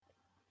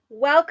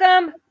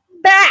Welcome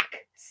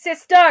back,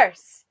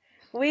 sisters!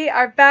 We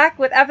are back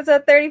with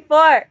episode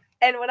 34.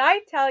 And when I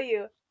tell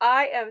you,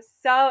 I am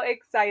so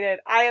excited.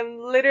 I am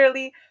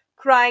literally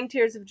crying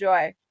tears of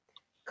joy.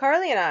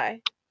 Carly and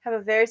I have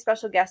a very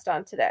special guest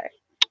on today.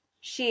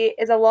 She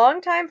is a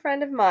longtime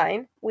friend of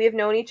mine. We have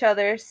known each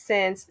other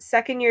since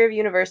second year of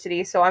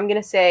university, so I'm going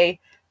to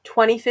say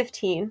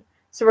 2015.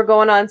 So we're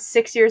going on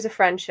 6 years of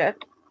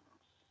friendship.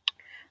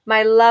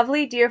 My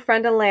lovely dear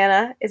friend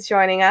Alana is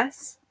joining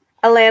us.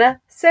 Alana,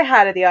 say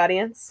hi to the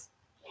audience.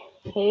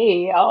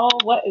 Hey, y'all,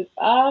 what is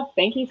up?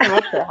 Thank you so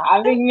much for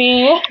having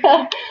me.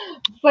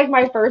 It's like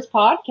my first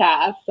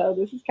podcast, so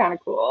this is kind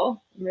of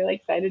cool. I'm really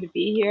excited to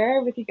be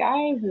here with you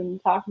guys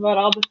and talk about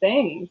all the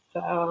things.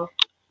 So,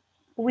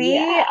 We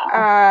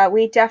yeah,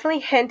 we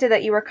definitely hinted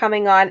that you were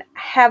coming on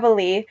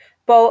heavily,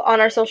 both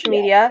on our social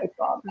yes, media, I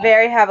saw that.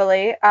 very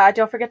heavily.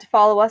 Don't forget to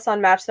follow us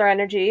on Match Their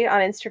Energy on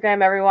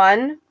Instagram,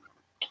 everyone.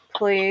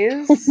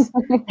 Please.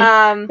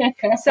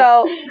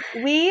 So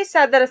we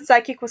said that a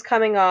psychic was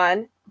coming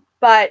on,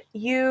 but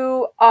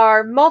you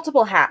are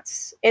multiple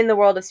hats in the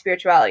world of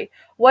spirituality.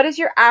 What is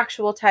your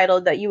actual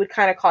title that you would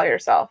kind of call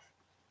yourself?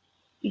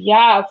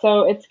 Yeah,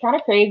 so it's kind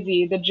of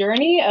crazy. The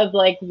journey of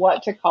like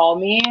what to call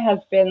me has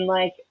been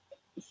like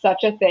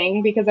such a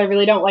thing because I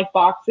really don't like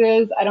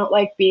boxes. I don't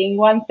like being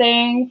one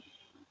thing.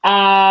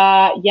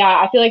 Yeah,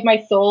 I feel like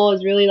my soul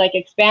is really like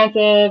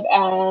expansive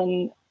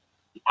and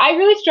I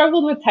really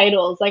struggled with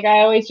titles. Like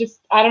I always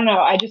I don't know,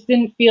 I just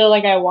didn't feel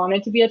like I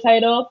wanted to be a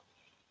title.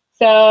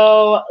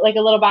 So like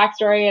a little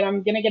backstory, and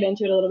I'm gonna get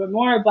into it a little bit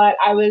more, but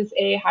I was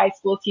a high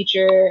school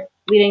teacher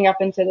leading up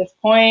into this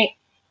point.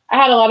 I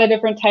had a lot of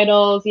different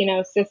titles,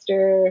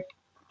 sister,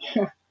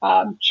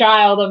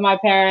 child of my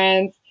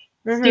parents,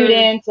 Mm-hmm.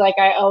 student. Like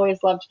I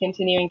always loved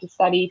continuing to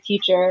study,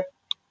 teacher.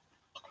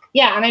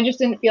 Yeah, and I just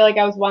didn't feel like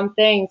I was one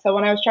thing. So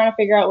when I was trying to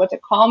figure out what to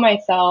call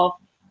myself,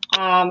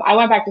 I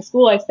went back to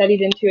school. I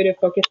studied intuitive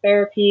focus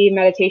therapy,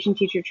 meditation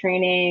teacher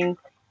training,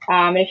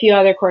 and a few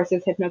other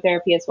courses,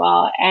 hypnotherapy as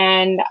well.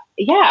 And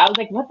yeah, I was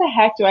like, what the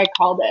heck do I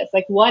call this?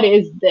 Like, what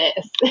is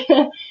this?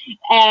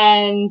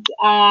 And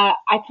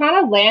I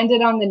kind of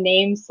landed on the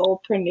name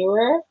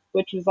Soulpreneur,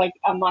 which was like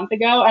a month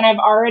ago. And I've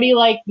already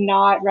like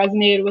not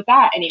resonated with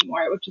that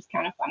anymore, which is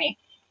kind of funny.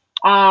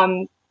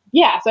 Um,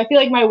 yeah, so I feel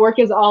like my work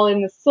is all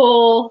in the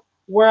soul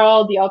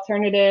world, the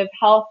alternative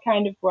health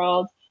kind of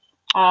world.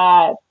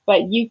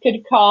 But you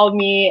could call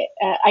me,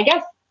 I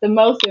guess the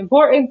most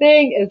important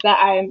thing is that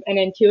I'm an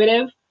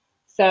intuitive.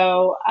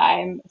 So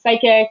I'm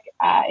psychic,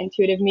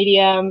 intuitive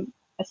medium,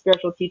 a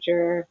spiritual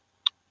teacher.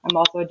 I'm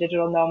also a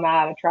digital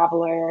nomad, a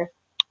traveler,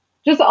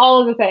 just all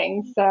of the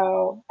things.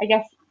 So I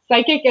guess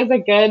psychic is a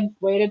good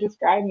way to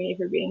describe me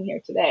for being here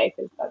today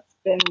because that's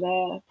been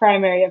the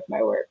primary of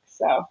my work.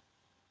 So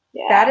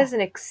That yeah. is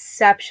an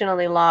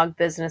exceptionally long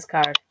business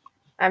card.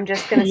 I'm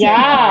just gonna say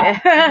Yeah,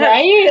 that.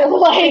 right?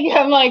 Like,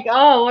 I'm like,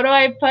 oh, what do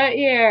I put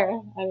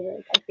here?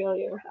 Anyways, I feel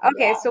you.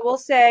 Okay, Yeah. so we'll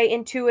say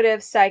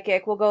intuitive,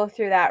 psychic. We'll go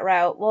through that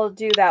route. We'll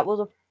do that.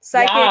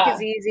 Psychic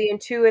is Yeah. easy,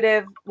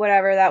 intuitive,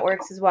 whatever that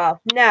works as well.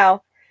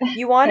 Now,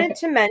 you wanted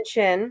to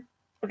mention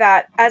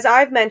that, as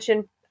I've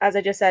mentioned, as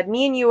I just said,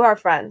 me and you are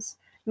friends.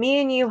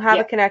 Me and you have a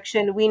Yep.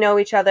 connection. We know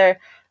each other.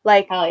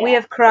 Like Hell we yeah.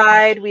 have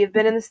cried. We have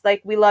been in this.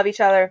 Like we love each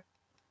other.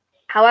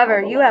 All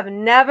However, the you way. have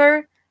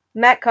never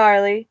met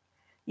Carly.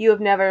 You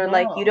have never you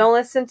No. don't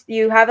listen to,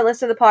 you haven't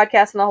listened to the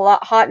podcast in a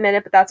hot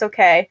minute, but that's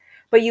okay.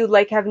 But you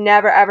have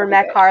never ever All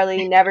met good.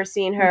 Carly, never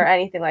seen her,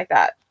 anything like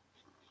that.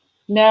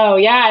 No,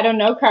 yeah, I don't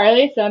know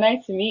Carly. So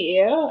nice to meet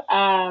you. Oh,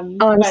 I'm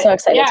But so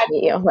excited yeah, to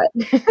meet you. But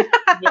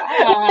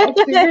yeah,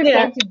 super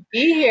yeah. stoked to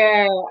be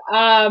here.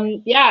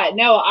 Yeah,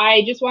 no,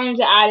 I just wanted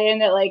to add in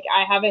that like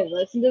I haven't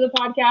listened to the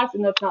podcast,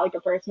 and that's not like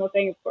a personal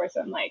thing. Of course,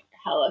 I'm like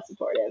hella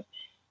supportive.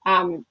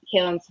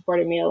 Kaylin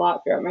supported me a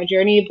lot throughout my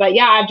journey, but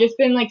yeah, I've just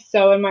been like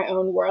so in my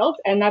own world,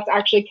 and that's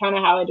actually kind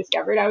of how I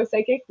discovered I was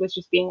psychic, was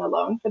just being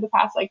alone for the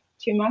past like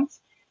 2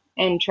 months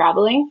and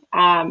traveling,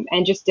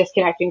 and just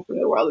disconnecting from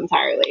the world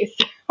entirely.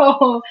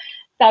 So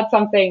that's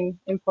something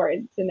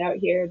important to note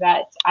here,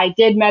 that I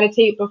did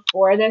meditate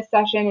before this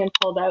session and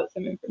pulled out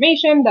some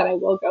information that I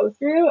will go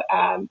through,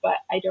 but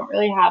I don't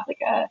really have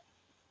like a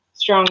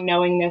strong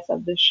knowingness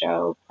of the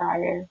show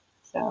prior.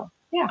 So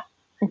yeah.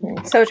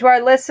 Mhm. So to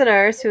our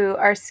listeners who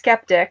are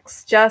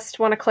skeptics, just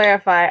want to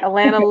clarify,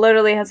 Alana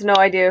literally has no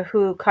idea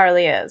who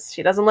Carly is.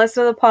 She doesn't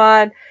listen to the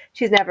pod.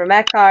 She's never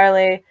met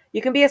Carly.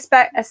 You can be what's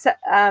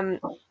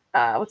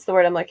the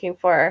word I'm looking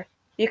for?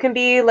 You can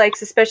be like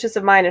suspicious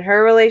of mine and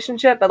her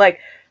relationship, but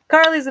like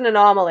Carly's an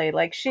anomaly.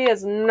 Like she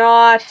is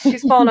not.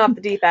 She's fallen off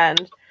the deep end.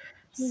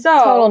 Total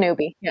So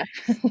newbie. Yeah.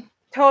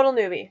 total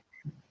newbie.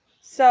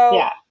 So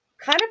Yeah.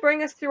 kind of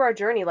bring us through our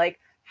journey. Like,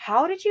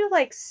 how did you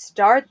like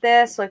start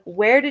this? Like,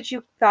 where did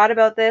you thought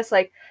about this?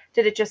 Like,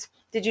 did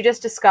you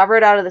just discover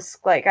it out of the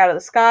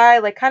sky?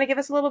 Like, kind of give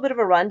us a little bit of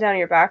a rundown of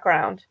your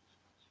background.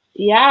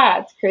 Yeah,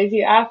 it's crazy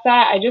you asked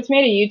that. I just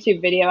made a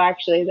YouTube video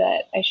actually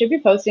that I should be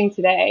posting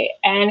today,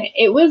 and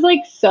it was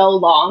like so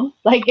long.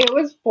 Like it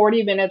was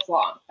 40 minutes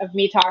long of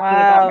me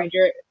talking about my Wow.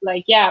 journey,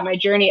 like yeah, my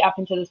journey up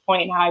until this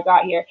point and how I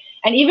got here.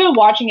 And even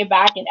watching it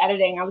back and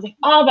editing, I was like,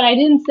 oh, but I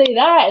didn't say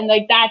that, and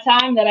like that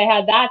time that I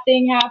had that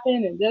thing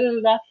happen, and da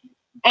da da.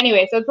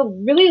 Anyway, so it's a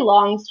really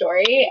long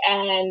story,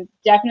 and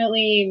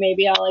definitely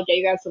maybe I'll like get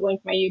you guys to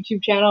link my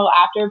YouTube channel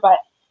after, but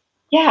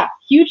yeah,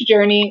 huge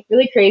journey,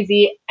 really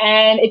crazy.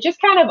 And it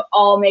just kind of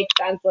all makes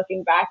sense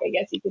looking back, I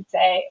guess you could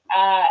say.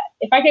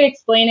 If I could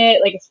explain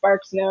it like a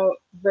Sparks Note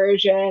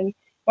version,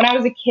 when I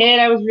was a kid,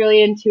 I was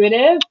really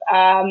intuitive,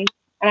 and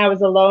I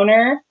was a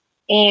loner,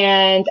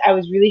 and I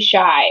was really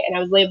shy, and I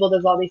was labeled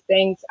as all these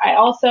things.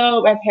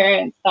 My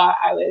parents thought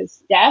I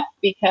was deaf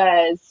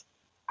because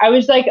I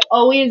was like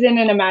always in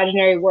an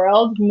imaginary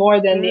world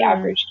more than the Mm.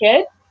 average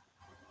kid.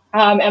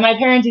 And my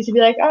parents used to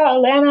be like, "Oh,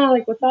 Alana,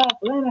 like, what's up,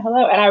 Alana?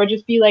 Hello," and I would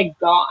just be like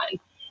gone.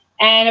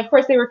 And of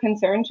course, they were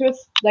concerned to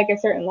us like a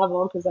certain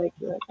level because like,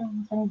 you're like, "Oh,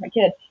 what's wrong with my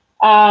kid?"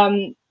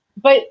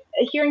 But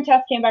hearing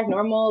test came back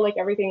normal. Like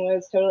everything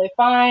was totally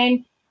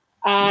fine.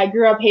 I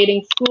grew up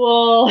hating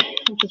school,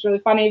 which is really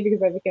funny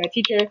because I became a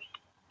teacher.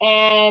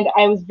 And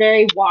I was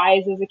very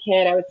wise as a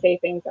kid. I would say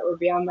things that were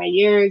beyond my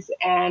years.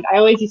 And I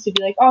always used to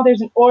be like, oh,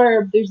 there's an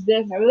orb, there's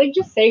this. And I would like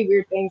just say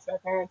weird things to my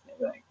parents. And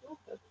they'd be like, what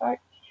the fuck?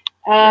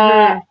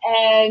 Mhm.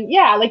 And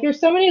yeah, like there's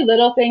so many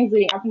little things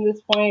leading up to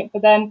this point,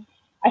 but then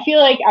I feel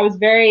like I was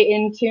very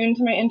in tune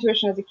to my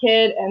intuition as a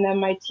kid, and then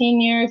my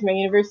teen years, my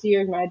university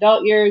years, my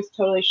adult years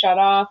totally shut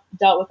off,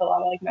 dealt with a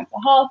lot of like mental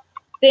health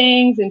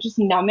things and just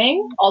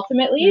numbing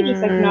ultimately,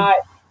 just like Mm.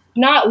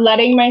 not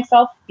letting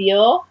myself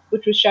feel,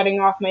 which was shutting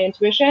off my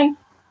intuition.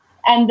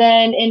 And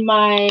then in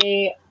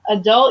my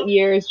adult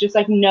years, just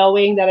like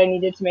knowing that I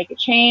needed to make a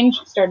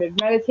change, started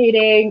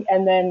meditating,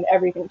 and then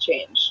everything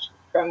changed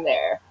from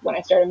there. When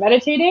I started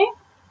meditating,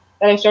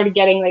 then I started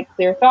getting like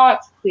clear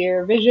thoughts,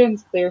 clear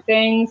visions, clear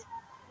things.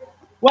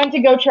 Went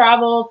to go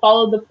travel,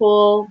 followed the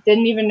pool,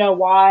 didn't even know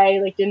why,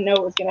 like didn't know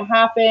what was going to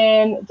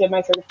happen, did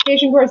my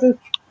certification courses,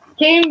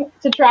 came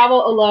to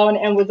travel alone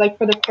and was like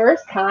for the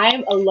first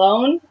time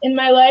alone in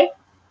my life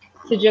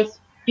to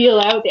just feel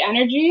out the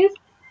energies.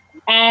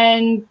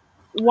 And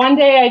one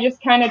day I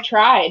just kind of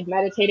tried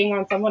meditating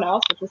on someone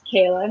else, which was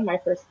Kaylin, my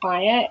first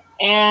client,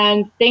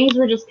 and things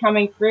were just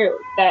coming through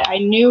that I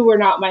knew were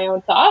not my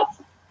own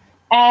thoughts.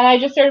 And I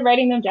just started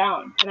writing them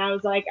down. And I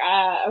was like,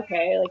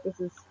 okay, like this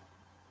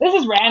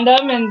is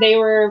random, and they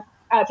were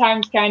at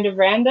times kind of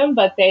random,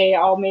 but they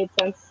all made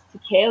sense to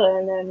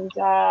Kaylin, and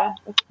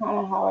that's kind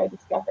of how I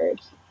discovered.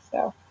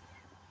 So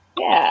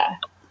yeah,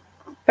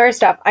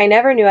 First off, I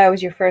never knew I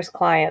was your first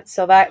client,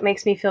 so that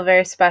makes me feel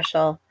very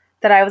special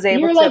that I was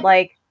able you're to like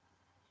like.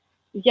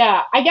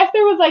 yeah, I guess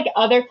there was like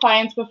other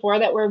clients before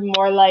that were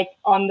more like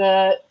on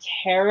the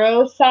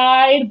tarot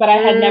side, but I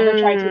had never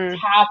tried to Mm.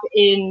 tap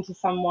into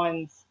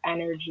someone's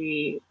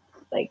energy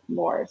like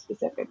more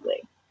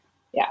specifically.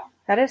 Yeah.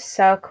 That is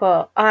so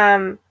cool.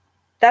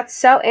 That's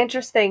so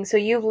interesting. So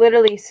you've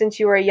literally, since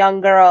you were a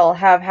young girl,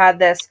 have had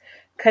this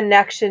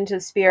connection to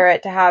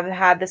spirit, to have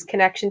had this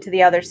connection to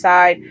the other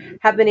side,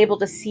 have been able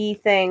to see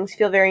things,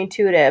 feel very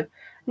intuitive.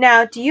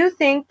 Now, do you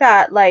think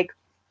that like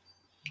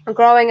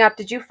growing up,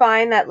 did you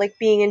find that like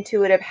being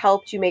intuitive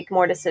helped you make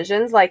more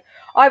decisions? Like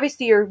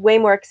obviously you're way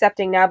more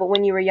accepting now, but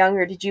when you were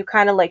younger, did you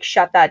kind of like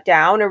shut that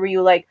down, or were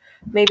you like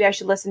maybe I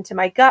should listen to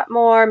my gut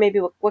more? Maybe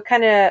what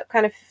kind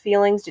of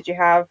feelings did you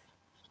have?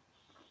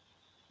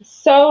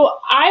 So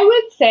I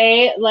would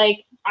say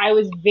like I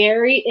was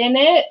very in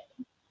it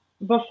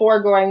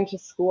before going to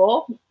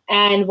school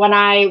and when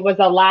I was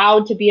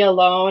allowed to be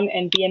alone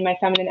and be in my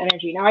feminine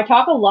energy. Now I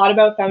talk a lot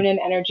about feminine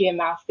energy and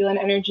masculine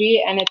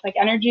energy, and it's like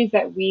energies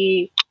that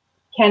we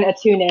can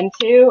attune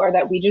into or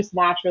that we just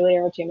naturally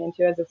are attuned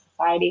into as a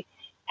society.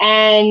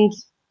 And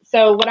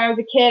so when I was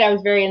a kid, I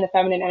was very in the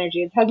feminine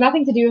energy. It has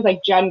nothing to do with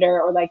like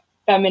gender or like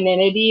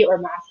femininity or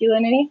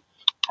masculinity.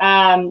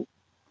 Um,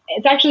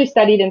 it's actually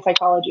studied in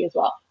psychology as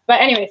well.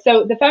 But anyway,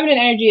 so the feminine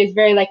energy is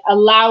very like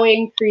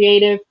allowing,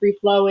 creative, free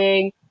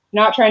flowing,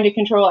 not trying to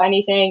control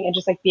anything and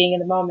just like being in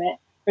the moment.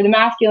 For the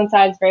masculine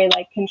side is very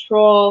like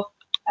control,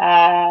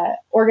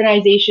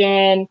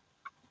 organization,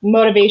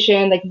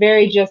 motivation, like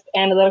very just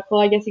analytical,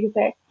 I guess you could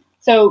say.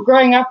 So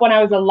growing up, when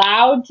I was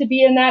allowed to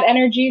be in that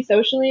energy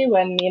socially,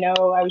 when,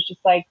 I was just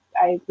like,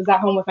 I was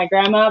at home with my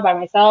grandma by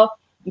myself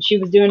and she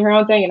was doing her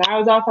own thing and I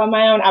was off on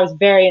my own, I was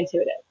very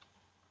intuitive.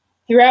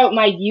 Throughout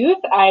my youth,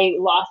 I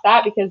lost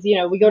that because,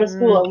 we go to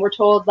school Mm. and we're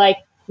told like,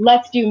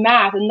 let's do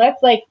math and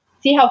let's like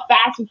see how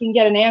fast we can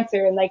get an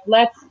answer and like,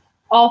 let's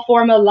all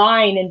form a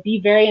line and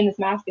be very in this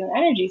masculine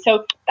energy.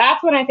 So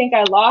that's when I think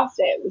I lost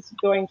it, was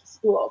going to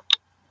school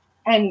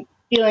and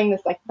feeling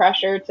this like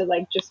pressure to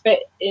like just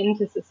fit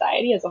into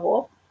society as a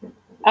whole.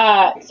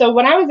 So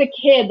when I was a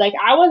kid, like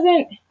I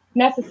wasn't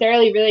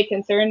necessarily really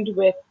concerned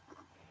with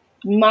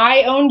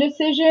my own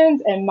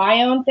decisions and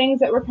my own things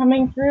that were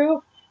coming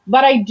through.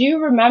 But I do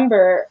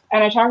remember,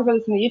 and I talk about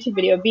this in the YouTube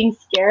video, being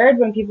scared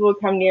when people would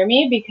come near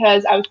me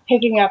because I was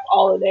picking up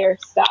all of their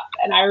stuff.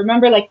 And I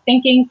remember like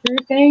thinking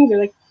through things, or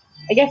like,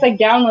 I guess like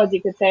downloads,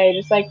 you could say,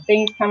 just like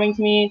things coming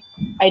to me,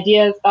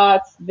 ideas,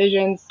 thoughts,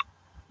 visions,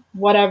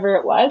 whatever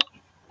it was.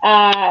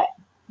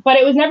 But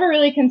it was never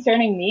really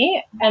concerning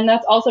me. And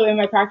that's also in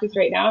my practice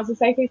right now as a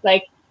psychic.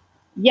 Like,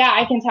 yeah,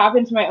 I can tap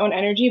into my own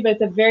energy, but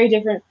it's a very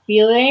different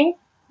feeling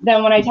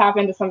than when I tap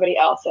into somebody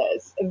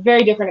else's. A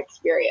very different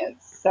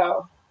experience.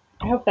 So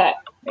I hope that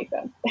makes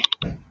sense.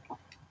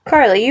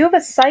 Carly, you have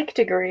a psych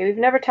degree. We've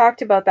never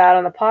talked about that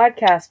on the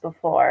podcast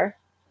before.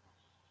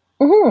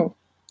 Mm-hmm.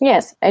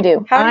 Yes, I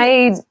do.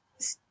 I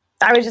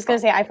was just going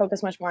to say I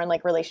focus much more on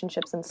like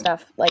relationships and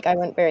stuff. Like I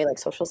went very like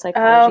social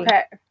psychology.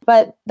 Okay.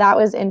 But that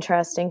was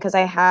interesting because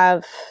I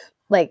have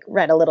like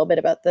read a little bit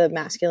about the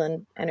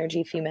masculine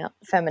energy,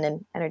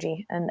 feminine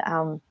energy.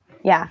 And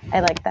yeah, I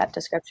like that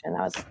description.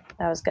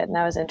 That was good. And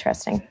that was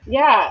interesting.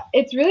 Yeah,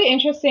 it's really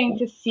interesting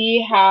to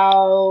see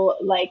how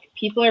like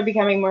people are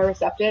becoming more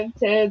receptive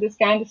to this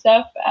kind of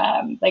stuff.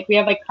 Like we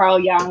have like Carl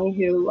Jung,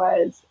 who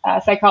was a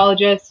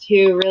psychologist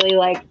who really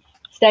like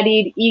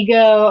studied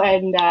ego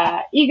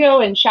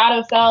and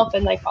shadow self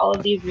and like all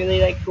of these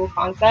really like cool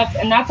concepts.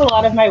 And that's a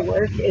lot of my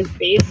work is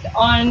based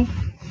on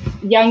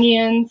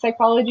Jungian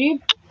psychology.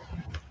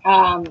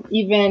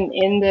 Even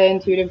in the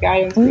intuitive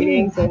guidance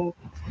readings and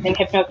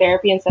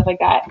hypnotherapy and stuff like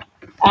that.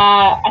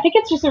 I think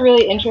it's just a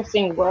really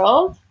interesting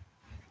world.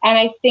 And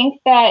I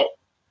think that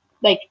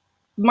like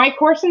my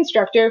course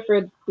instructor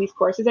for these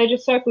courses I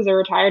just took was a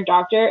retired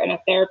doctor and a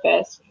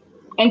therapist.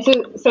 And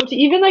so to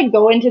even like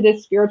go into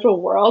this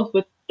spiritual world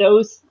with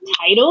those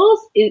titles,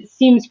 it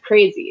seems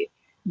crazy.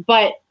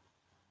 But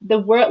the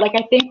world, like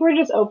I think we're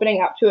just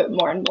opening up to it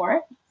more and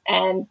more.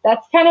 And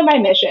that's kind of my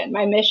mission.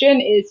 My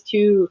mission is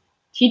to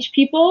teach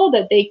people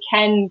that they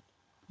can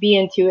be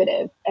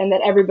intuitive and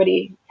that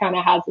everybody kind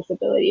of has this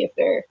ability if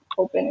they're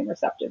open and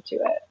receptive to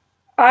it.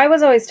 I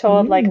was always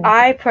told, like,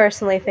 I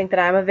personally think that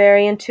I'm a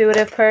very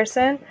intuitive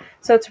person.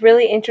 So it's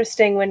really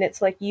interesting when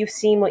it's like you've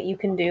seen what you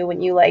can do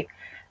when you like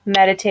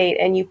meditate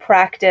and you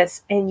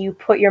practice and you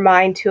put your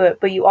mind to it,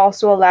 but you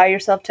also allow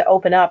yourself to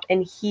open up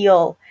and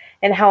heal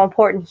and how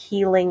important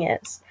healing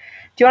is.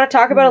 Do you want to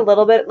talk about a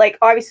little bit? Like,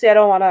 obviously, I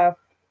don't want to,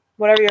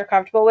 whatever you're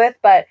comfortable with,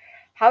 but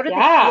how did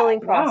the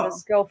healing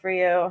process go for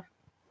you?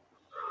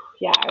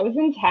 Yeah, it was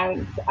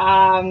intense.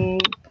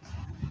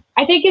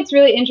 I think it's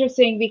really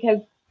interesting because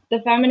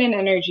the feminine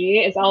energy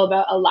is all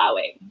about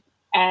allowing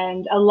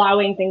and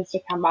allowing things to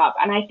come up.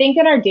 And I think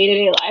in our day to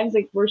day lives,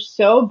 like we're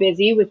so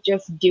busy with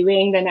just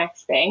doing the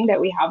next thing that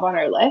we have on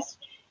our list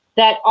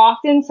that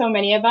often so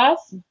many of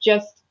us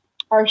just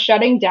are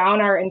shutting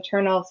down our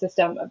internal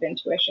system of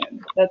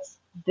intuition. That's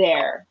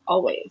there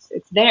always.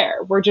 It's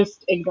there. We're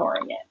just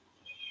ignoring it.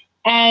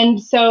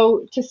 And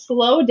so to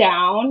slow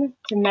down,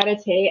 to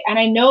meditate, and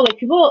I know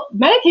like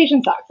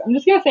meditation sucks. I'm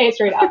just gonna say it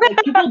straight up.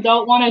 Like people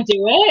don't want to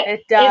do it.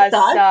 It does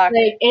suck. suck.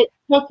 Like it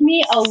took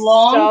me a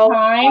long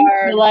time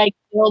to like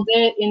build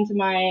it into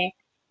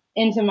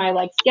my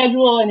like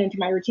schedule and into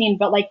my routine.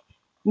 But like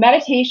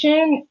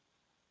meditation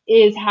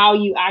is how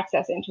you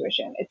access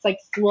intuition. It's like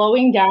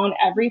slowing down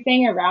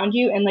everything around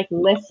you and like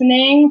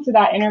listening to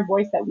that inner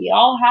voice that we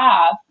all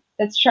have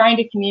that's trying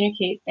to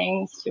communicate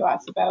things to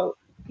us about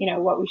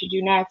what we should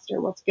do next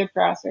or what's good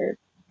for us or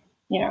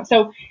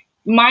so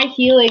my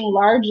healing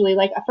largely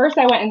like at first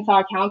I went and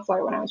saw a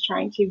counselor when I was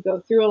trying to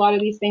go through a lot of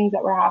these things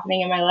that were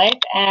happening in my life,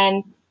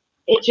 and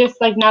it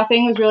just like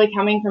nothing was really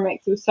coming from it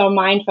because it was so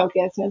mind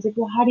focused, and I was like,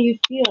 well, how do you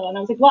feel? And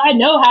I was like, well, I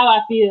know how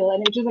I feel,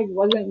 and it just like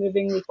wasn't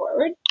moving me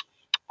forward.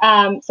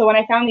 So when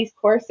I found these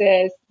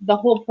courses, the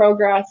whole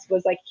progress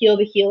was like heal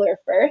the healer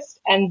first,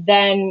 and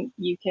then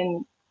you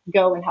can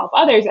go and help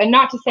others. And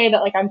not to say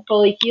that like I'm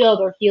fully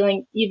healed or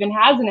healing even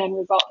has an end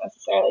result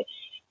necessarily,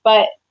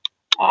 but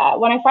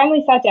when I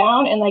finally sat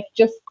down and like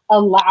just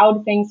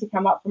allowed things to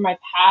come up from my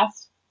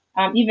past,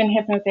 even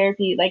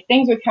hypnotherapy, like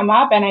things would come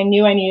up and I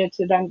knew I needed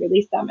to then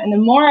release them. And the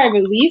more I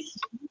released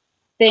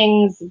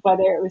things,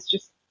 whether it was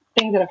just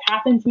things that have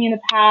happened to me in the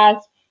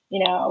past,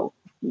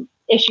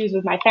 issues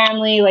with my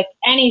family, like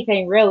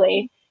anything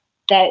really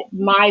that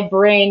my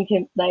brain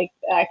can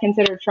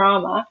consider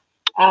trauma,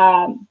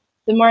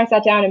 the more I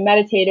sat down and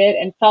meditated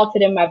and felt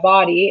it in my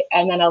body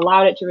and then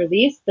allowed it to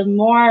release, the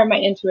more my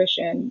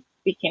intuition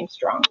became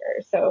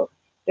stronger. So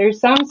there's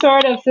some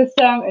sort of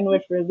system in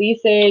which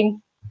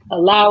releasing,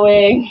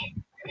 allowing,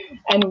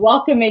 and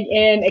welcoming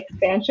in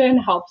expansion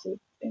helps with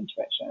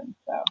intuition.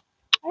 So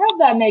I hope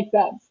that makes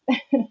sense.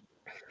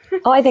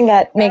 Oh, I think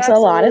that makes a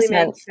lot of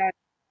sense.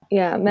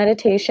 Yeah,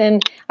 meditation.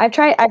 I've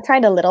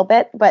tried a little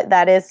bit, but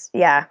that is,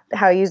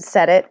 how you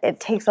said it. It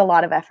takes a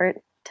lot of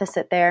effort to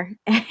sit there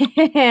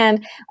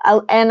and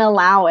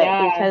allow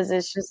it because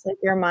it's just like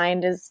your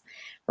mind is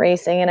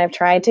racing, and I've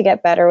tried to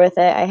get better with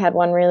it. I had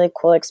one really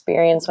cool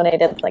experience when I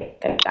did like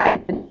a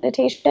guided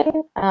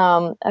meditation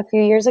a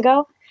few years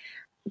ago,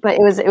 but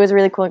it was a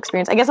really cool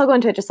experience. I guess I'll go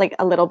into it just like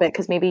a little bit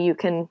because maybe you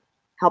can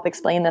help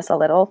explain this a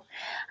little.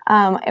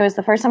 It was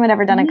the first time I'd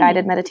ever done a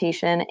guided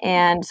meditation.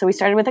 And so we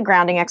started with a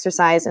grounding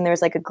exercise, and there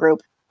was like a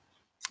group,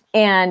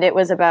 and it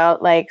was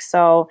about like,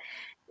 so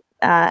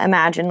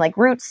imagine like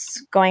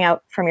roots going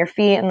out from your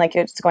feet and like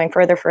it's going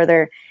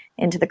further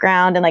into the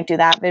ground, and like do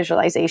that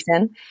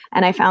visualization.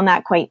 And I found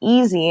that quite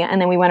easy.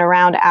 And then we went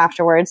around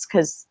afterwards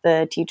because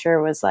the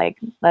teacher was like,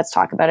 let's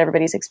talk about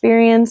everybody's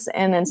experience.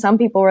 And then some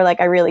people were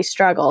like, I really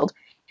struggled.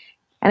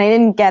 And I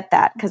didn't get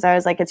that because I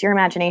was like, it's your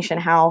imagination.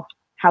 How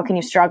can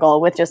you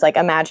struggle with just like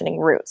imagining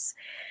roots?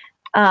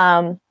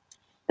 But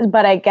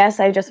I guess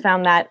I just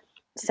found that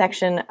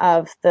section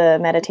of the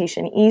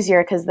meditation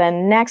easier, because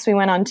then next we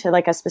went on to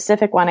like a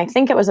specific one. I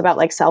think it was about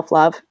like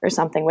self-love or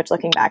something, which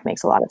looking back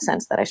makes a lot of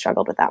sense that I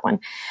struggled with that one.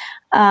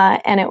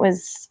 And it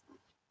was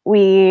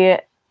a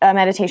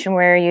meditation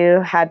where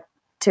you had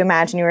to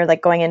imagine you were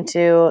like going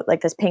into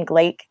like this pink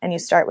lake, and you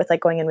start with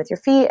like going in with your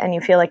feet, and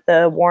you feel like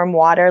the warm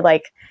water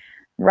like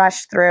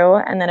rush through,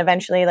 and then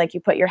eventually like you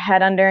put your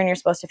head under and you're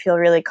supposed to feel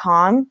really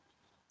calm.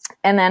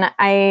 And then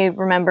I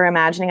remember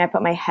imagining I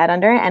put my head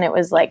under, and it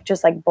was like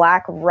just like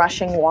black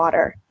rushing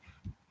water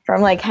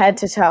from like head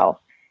to toe.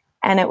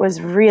 And it was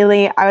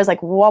really, I was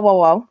like,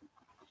 whoa,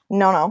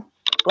 no,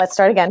 let's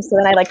start again. So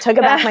then I like took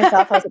it back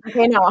myself. I was like,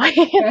 okay, no,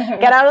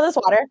 get out of this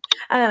water.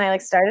 And then I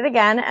like started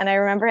again. And I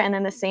remember, and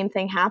then the same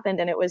thing happened.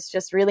 And it was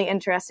just really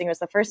interesting. It was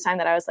the first time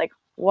that I was like,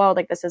 whoa,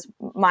 like this is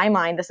my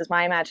mind. This is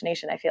my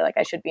imagination. I feel like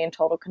I should be in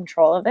total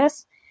control of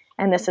this.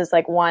 And this is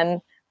like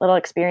one little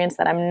experience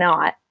that I'm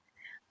not.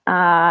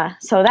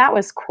 So that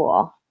was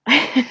cool.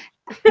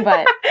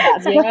 But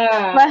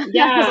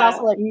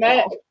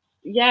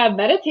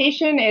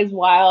meditation is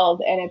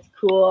wild, and it's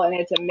cool, and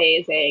it's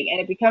amazing, and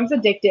it becomes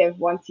addictive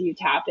once you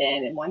tap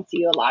in and once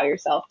you allow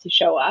yourself to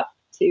show up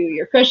to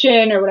your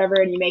cushion or whatever,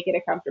 and you make it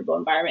a comfortable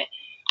environment.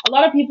 A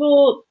lot of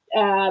people,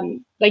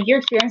 like your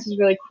experience is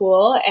really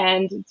cool,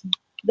 and it's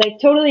like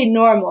totally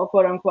normal,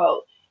 quote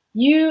unquote.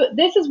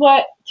 This is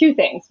what two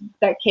things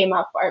that came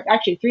up, or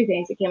actually three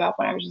things that came up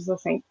when I was just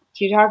listening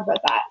to you talk about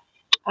that.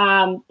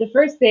 The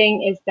first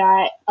thing is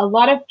that a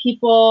lot of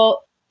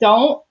people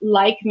don't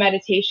like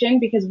meditation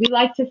because we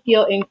like to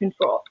feel in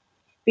control,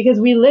 because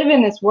we live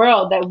in this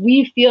world that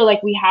we feel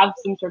like we have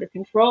some sort of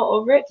control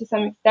over it to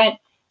some extent.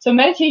 So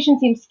meditation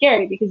seems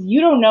scary because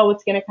you don't know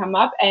what's going to come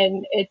up,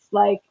 and it's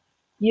like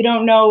you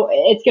don't know,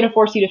 it's going to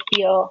force you to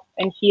feel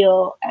and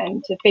heal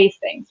and to face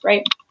things,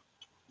 right?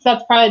 So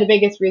that's probably the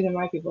biggest reason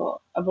why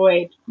people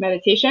avoid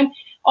meditation.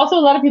 Also,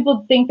 a lot of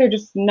people think they're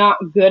just not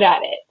good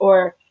at it,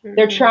 or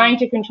they're trying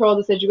to control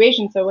the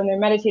situation. So when they're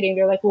meditating,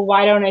 they're like, well,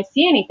 why don't I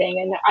see anything?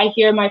 And I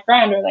hear my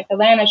friend, or like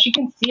Alana, she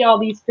can see all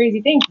these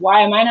crazy things. Why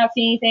am I not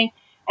seeing anything?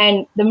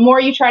 And the more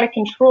you try to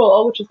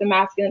control, which is the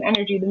masculine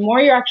energy, the more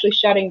you're actually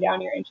shutting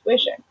down your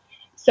intuition.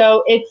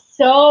 So it's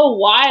so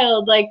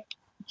wild. Like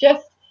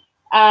just,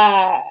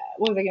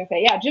 what was I going to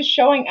say? Yeah, just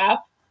showing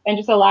up and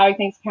just allowing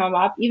things to come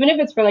up, even if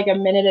it's for like a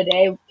minute a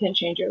day, can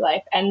change your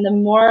life. And the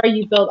more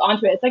you build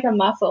onto it, it's like a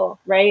muscle,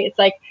 right? It's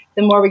like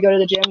the more we go to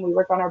the gym, we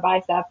work on our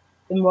bicep,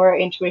 the more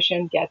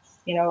intuition gets,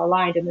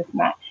 aligned in this and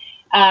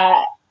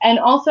that. And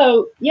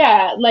also,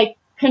 like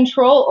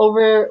control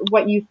over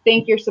what you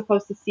think you're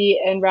supposed to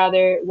see, and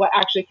rather what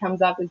actually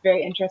comes up is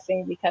very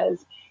interesting,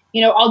 because,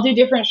 I'll do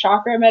different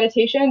chakra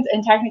meditations,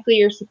 and technically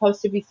you're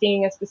supposed to be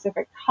seeing a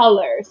specific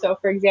color. So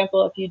for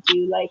example, if you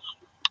do like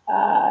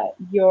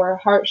your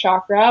heart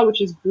chakra,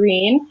 which is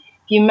green,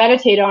 if you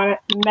meditate on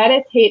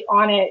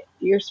it,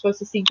 you're supposed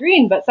to see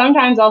green. But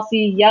sometimes I'll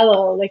see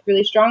yellow, like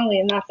really strongly,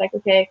 and that's like,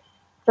 okay,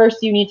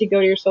 first you need to go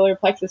to your solar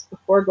plexus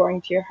before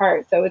going to your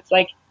heart. So it's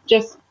like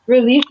just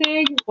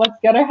releasing what's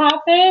gonna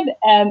happen,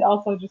 and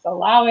also just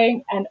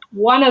allowing. And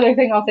one other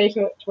thing I'll say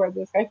towards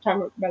this, I've talked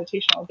about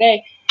meditation all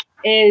day,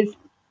 is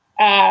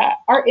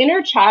our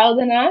inner child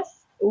in us,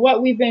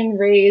 what we've been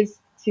raised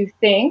to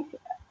think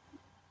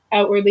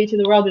outwardly to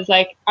the world is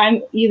like,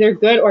 I'm either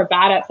good or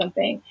bad at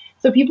something.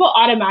 So people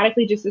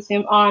automatically just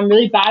assume, oh, I'm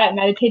really bad at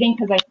meditating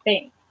because I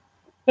think.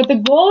 But the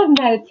goal of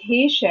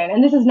meditation,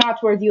 and this is not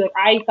towards you, like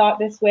I thought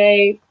this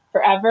way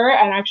forever,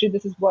 and actually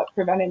this is what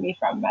prevented me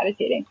from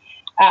meditating.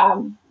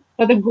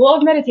 But the goal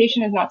of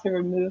meditation is not to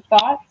remove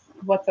thoughts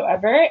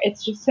whatsoever.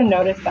 It's just to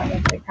notice them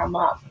as they come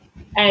up,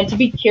 and to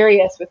be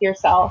curious with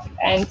yourself,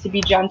 and to be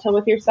gentle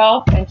with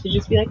yourself, and to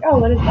just be like, oh,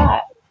 what is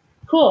that?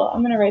 Cool,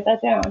 I'm going to write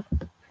that down.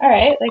 All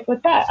right, like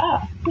what's that?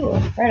 Ah,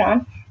 cool, right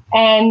on.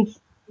 And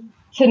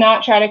to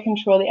not try to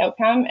control the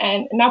outcome,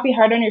 and not be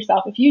hard on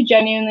yourself. If you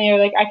genuinely are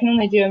like, I can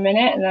only do a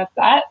minute and that's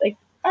that, like,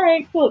 all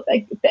right, cool.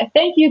 Like,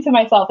 thank you to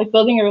myself, like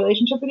building a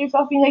relationship with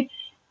yourself, being like,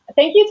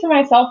 thank you to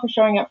myself for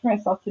showing up for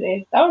myself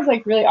today. That was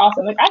like really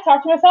awesome. Like I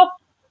talk to myself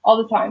all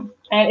the time,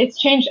 and it's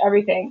changed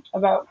everything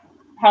about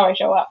how I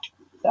show up.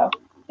 So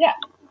yeah,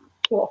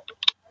 cool.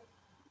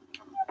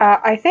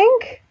 I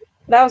think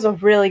that was a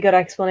really good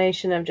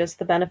explanation of just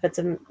the benefits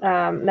of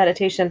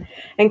meditation.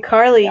 And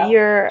Carly,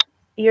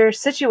 your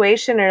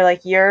situation, or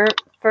like your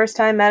first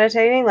time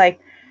meditating, like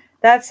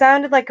that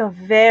sounded like a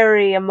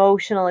very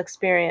emotional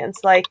experience.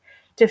 Like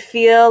to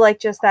feel like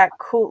just that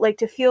cool, like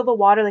to feel the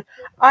water. Like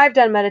I've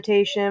done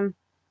meditation,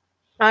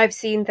 I've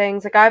seen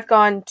things, like I've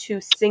gone to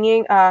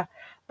singing,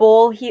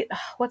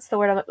 what's the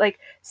word, like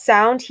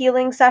sound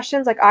healing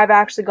sessions. Like I've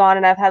actually gone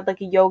and I've had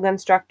like a yoga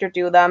instructor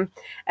do them,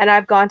 and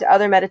I've gone to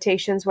other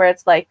meditations where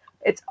it's like,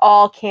 it's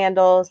all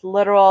candles,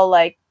 literal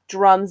like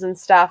drums and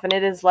stuff, and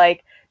it is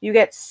like, you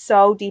get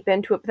so deep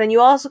into it, but then you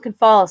also can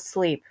fall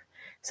asleep.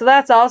 So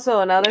that's also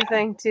another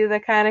thing too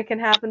that kind of can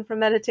happen from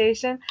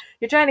meditation.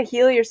 You're trying to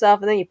heal yourself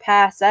and then you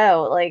pass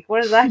out. Like,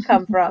 where does that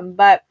come from?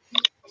 But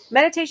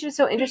meditation is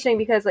so interesting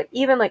because, like,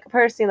 even like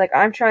personally, like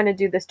I'm trying to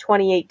do this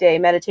 28-day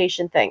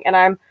meditation thing, and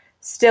I'm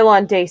still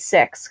on day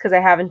 6 because I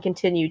haven't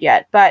continued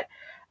yet. But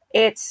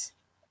it's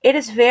it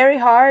is very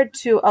hard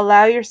to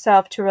allow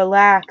yourself to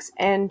relax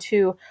and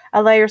to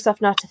allow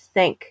yourself not to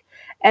think.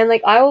 And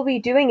like I will be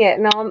doing it,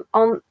 and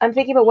I'm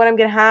thinking about what I'm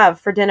gonna have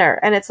for dinner,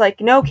 and it's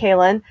like, no,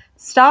 Kaylin,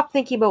 stop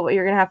thinking about what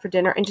you're gonna have for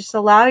dinner, and just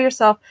allow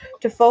yourself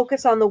to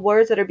focus on the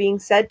words that are being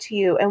said to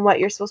you and what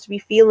you're supposed to be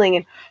feeling,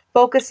 and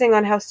focusing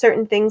on how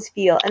certain things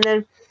feel, and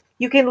then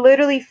you can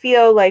literally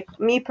feel, like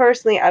me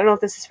personally, I don't know if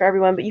this is for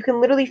everyone, but you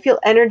can literally feel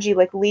energy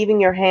like leaving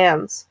your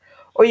hands,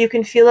 or you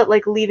can feel it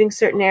like leaving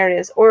certain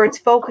areas, or it's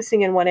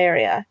focusing in one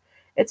area.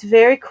 It's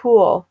very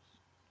cool.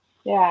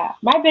 Yeah,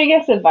 my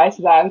biggest advice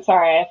is that, I'm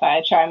sorry if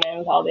I chime in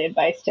with all the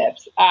advice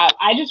tips.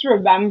 I just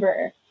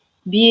remember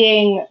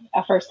being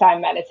a first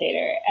time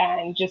meditator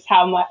and just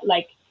how much,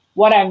 like,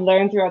 what I've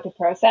learned throughout the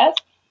process.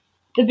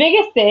 The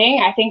biggest thing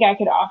I think I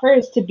could offer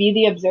is to be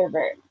the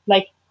observer.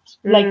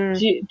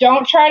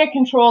 Don't try to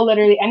control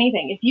literally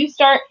anything. If you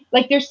start,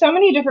 like, there's so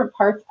many different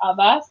parts of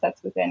us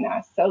that's within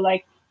us. So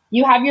like,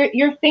 you have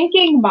your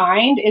thinking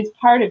mind is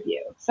part of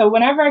you. So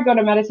whenever I go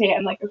to meditate,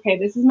 I'm like, okay,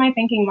 this is my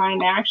thinking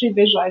mind. I actually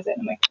visualize it.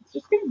 I'm like, it's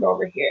just going to go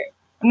over here.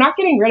 I'm not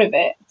getting rid of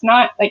it. It's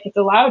not like it's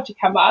allowed to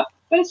come up,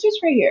 but it's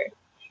just right here.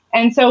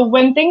 And so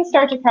when things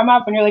start to come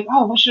up and you're like,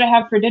 oh, what should I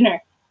have for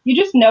dinner? You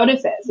just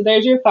notice it. So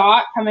there's your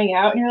thought coming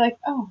out and you're like,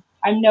 oh,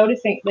 I'm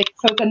noticing. Like,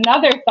 so it's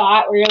another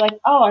thought where you're like,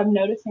 oh, I'm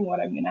noticing what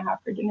I'm going to have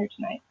for dinner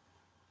tonight.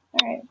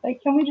 All right.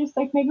 Like, can we just,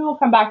 like, maybe we'll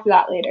come back to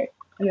that later,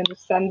 and then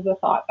just send the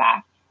thought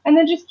back, and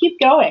then just keep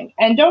going,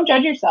 and don't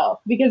judge yourself,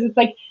 because it's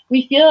like,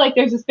 we feel like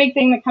there's this big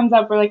thing that comes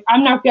up. We're like,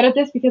 I'm not good at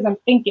this because I'm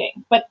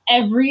thinking, but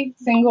every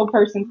single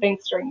person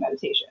thinks during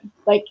meditation,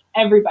 like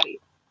everybody.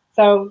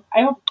 So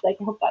I hope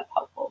that's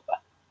helpful, but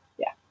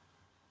yeah.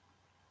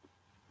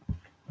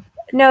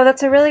 No,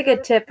 that's a really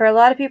good tip for a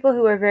lot of people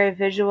who are very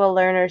visual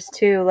learners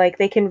too. Like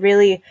they can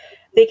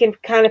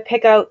kind of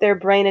pick out their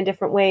brain in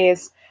different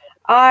ways.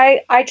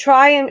 I'm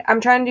trying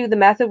to do the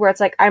method where it's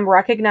like I'm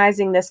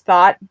recognizing this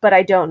thought, but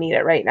I don't need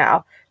it right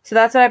now. So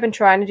that's what I've been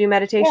trying to do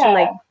meditation. Yeah.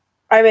 Like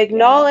I'm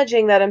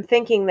acknowledging that I'm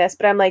thinking this,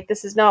 but I'm like,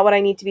 this is not what I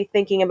need to be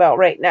thinking about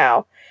right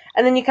now.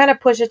 And then you kind of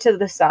push it to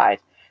the side.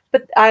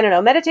 But I don't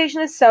know,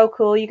 meditation is so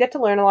cool. You get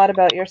to learn a lot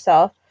about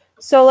yourself.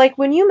 So like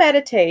when you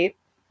meditate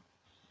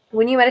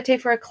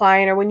for a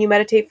client or when you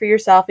meditate for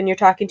yourself and you're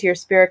talking to your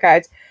spirit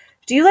guides,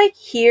 do you like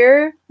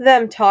hear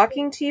them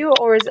talking to you,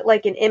 or is it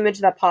like an image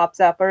that pops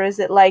up, or is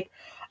it like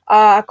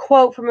a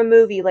quote from a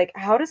movie? Like,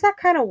 how does that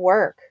kind of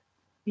work?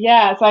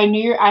 Yeah, so I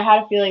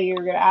had a feeling you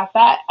were going to ask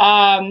that.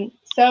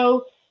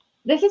 So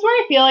this is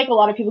where I feel like a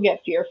lot of people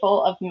get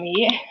fearful of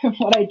me and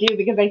what I do,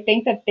 because I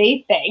think that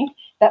they think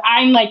that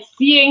I'm like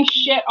seeing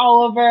shit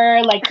all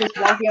over, like just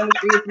walking on the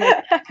streets,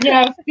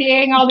 like,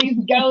 seeing all these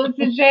ghosts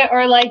and shit,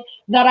 or like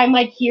that I'm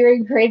like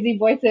hearing crazy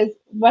voices,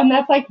 when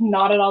that's like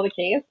not at all the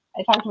case.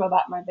 I talked about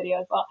that in my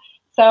video as well.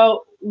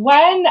 So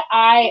when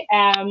I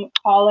am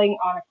calling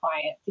on a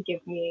client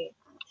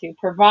to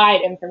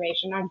provide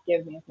information, not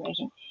give me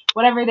information,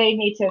 whatever they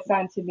need to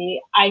send to me,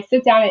 I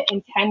sit down and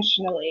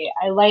intentionally,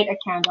 I light a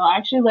candle. I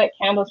actually lit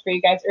candles for you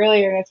guys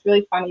earlier, and it's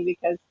really funny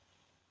because,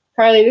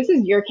 Carly, this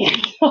is your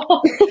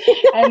candle,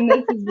 and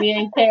this is me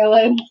and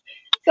Kaylin's.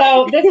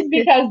 So this is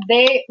because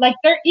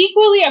they're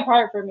equally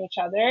apart from each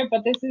other,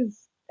 but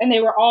and they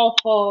were all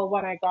full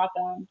when I got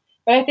them.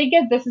 But I think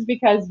this is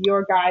because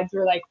your guides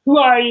were like, who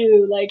are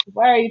you? Like,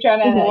 why are you trying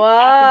to ask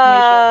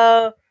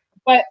information?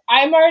 But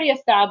I'm already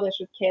established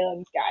with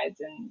Kaylin's guides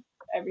and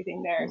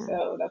everything there,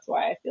 so that's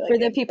why I feel like for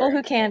the people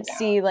who can't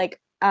see, like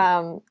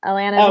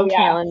Alana's and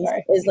Kaylin's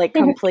is like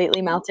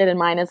completely melted, and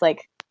mine is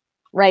like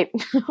right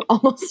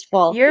almost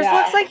full. Yours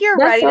looks like you're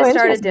ready to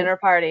start a dinner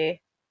party.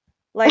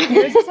 Like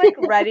yours is like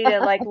ready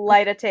to like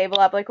light a table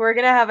up. Like we're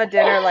gonna have a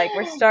dinner. Like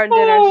we're starting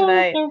dinner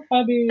tonight. So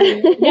funny.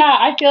 Yeah,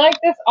 I feel like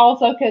this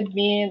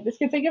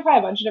could signify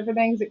a bunch of different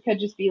things. It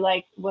could just be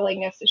like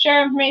willingness to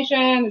share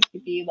information. This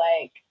could be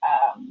like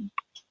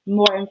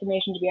more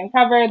information to be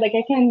uncovered. Like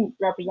it can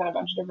represent a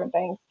bunch of different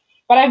things.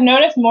 But I've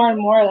noticed more and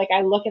more, like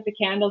I look at the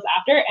candles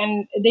after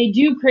and they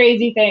do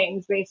crazy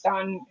things based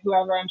on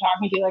whoever I'm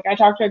talking to. Like I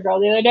talked to a girl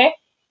the other day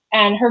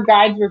and her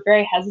guides were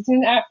very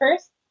hesitant at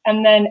first.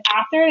 And then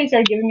after they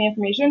started giving me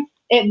information,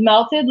 it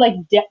melted like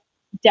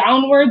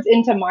downwards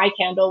into my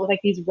candle with like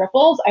these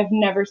ripples. I've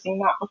never seen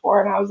that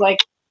before. And I was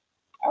like,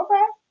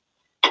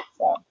 okay.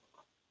 So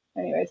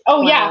anyways.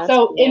 Oh, wow, yeah.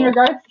 So cool. In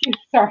regards to,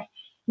 sorry,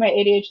 my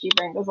ADHD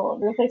brain goes all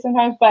over the place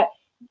sometimes, but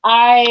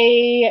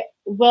I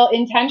will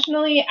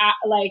intentionally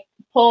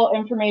pull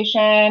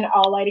information.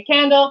 I'll light a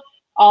candle.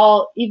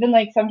 I'll even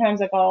like sometimes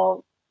like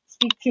I'll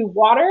speak to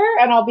water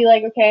and I'll be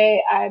like,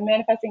 okay, I'm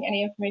manifesting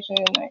any information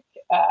like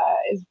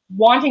is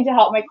wanting to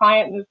help my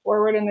client move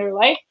forward in their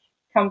life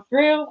come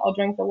through. I'll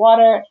drink the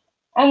water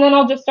and then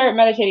I'll just start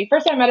meditating.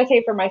 First, I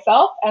meditate for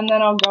myself and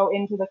then I'll go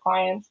into the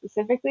client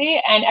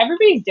specifically. And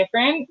everybody's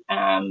different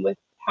with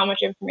how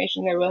much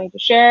information they're willing to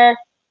share,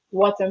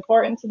 what's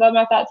important to them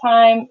at that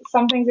time.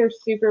 Some things are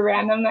super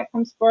random that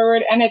comes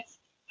forward, and it's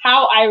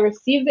how I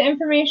receive the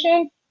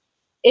information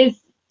is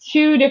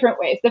two different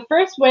ways. The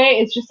first way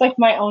is just like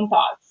my own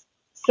thoughts.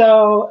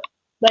 So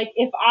like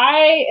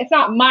it's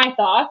not my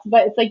thoughts,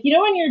 but it's like,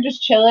 when you're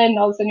just chilling and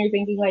all of a sudden you're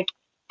thinking like,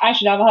 I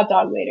should have a hot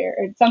dog later,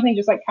 or something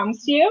just like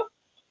comes to you.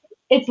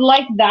 It's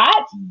like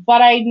that,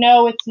 but I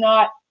know it's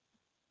not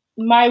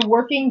my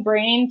working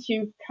brain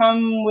to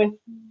come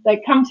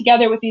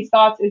together with these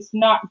thoughts is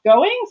not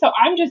going. So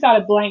I'm just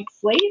at a blank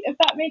slate, if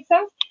that makes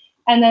sense.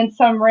 And then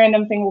some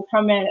random thing will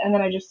come in and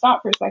then I just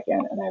stop for a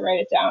second and I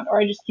write it down, or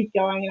I just keep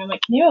going and I'm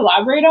like, can you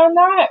elaborate on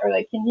that? Or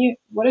like,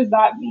 what does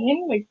that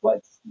mean? Like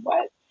what?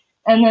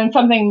 And then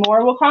something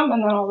more will come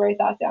and then I'll write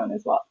that down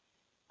as well.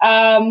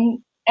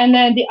 And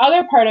then the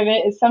other part of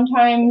it is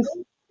sometimes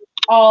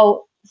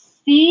I'll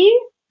see,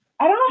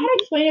 I don't know how to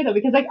explain it though,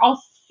 because like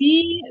I'll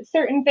see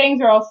certain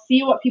things or I'll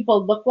see what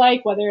people look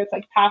like, whether it's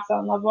like passed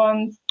on loved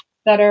ones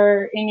that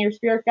are in your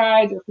spirit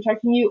guides or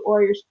protecting you,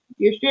 or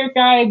your spirit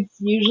guides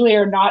usually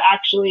are not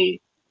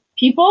actually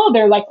people.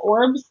 They're like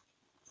orbs.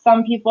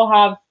 Some people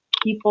have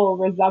people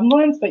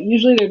resemblance, but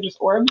usually they're just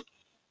orbs.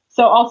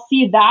 So I'll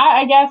see that,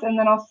 I guess, and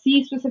then I'll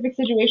see specific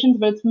situations,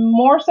 but it's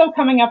more so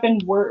coming up in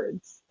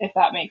words, if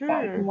that makes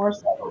sense. More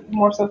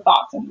so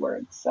thoughts and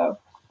words. So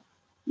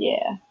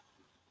yeah.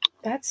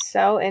 That's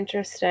so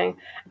interesting.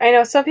 I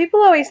know some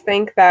people always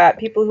think that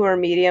people who are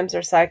mediums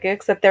or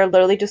psychics, that they're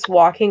literally just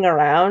walking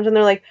around and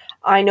they're like,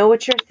 I know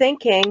what you're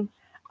thinking.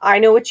 I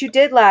know what you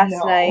did last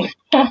night.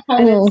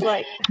 And it's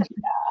like,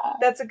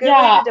 that's a good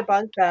way to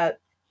debunk that.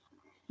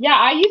 Yeah,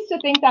 I used to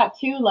think that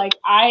too. Like,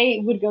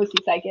 I would go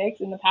see psychics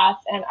in the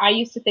past, and I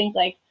used to think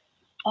like,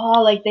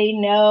 oh, like they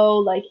know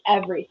like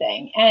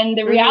everything. And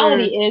the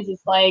reality is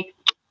like,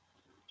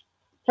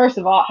 first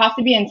of all, it has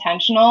to be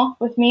intentional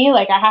with me.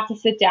 Like, I have to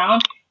sit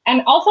down.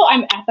 And also,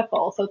 I'm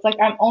ethical. So it's like,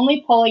 I'm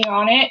only pulling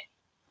on it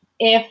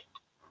if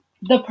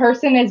the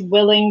person is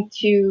willing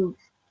to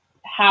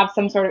have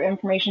some sort of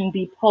information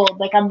be pulled.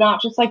 Like, I'm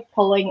not just like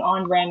pulling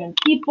on random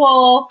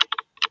people.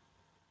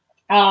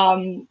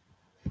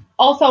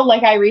 Also,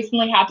 like, I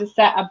recently had to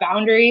set a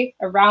boundary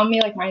around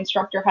me. Like, my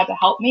instructor had to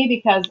help me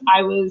because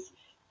I was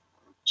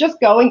just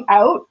going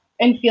out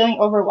and feeling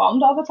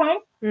overwhelmed all the time.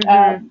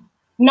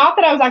 Not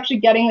that I was actually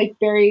getting like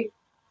very,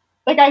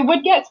 like, I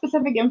would get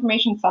specific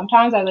information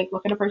sometimes. I like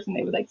look at a person,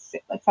 they would like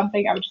say like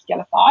something, I would just get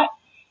a thought.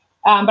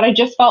 But I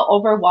just felt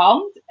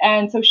overwhelmed.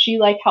 And so she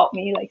like helped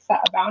me like set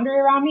a boundary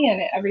around me,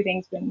 and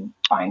everything's been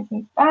fine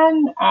since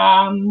then.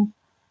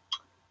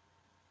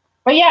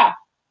 But yeah,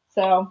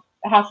 so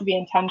it has to be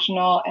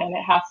intentional, and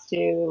it has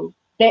to,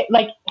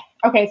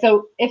 okay,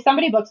 so if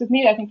somebody books with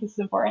me, I think this is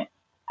important.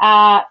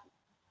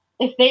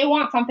 If they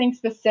want something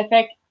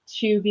specific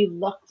to be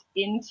looked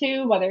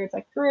into, whether it's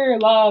like career,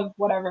 love,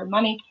 whatever,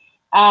 money,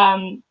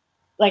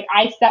 like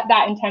I set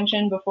that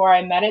intention before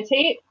I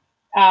meditate.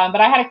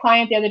 But I had a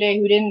client the other day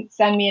who didn't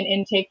send me an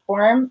intake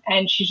form,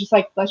 and she's just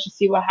like, let's just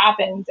see what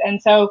happens. And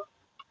so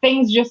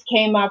things just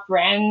came up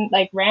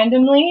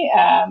randomly.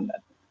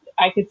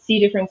 I could see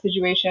different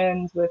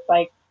situations with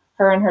like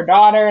her and her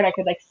daughter, and I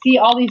could like see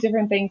all these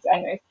different things.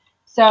 Anyways,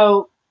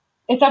 so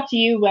it's up to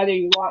you whether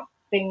you want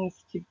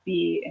things to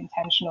be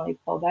intentionally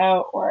pulled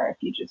out or if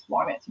you just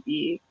want it to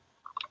be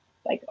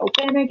like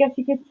open, I guess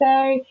you could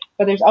say.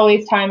 But there's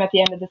always time at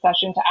the end of the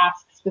session to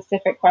ask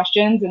specific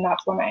questions, and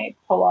that's when I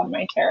pull on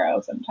my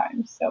tarot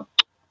sometimes. So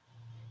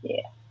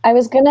yeah. I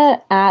was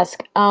gonna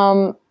ask,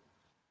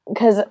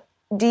 because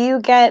do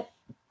you get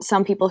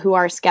some people who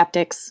are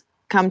skeptics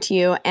come to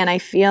you? And I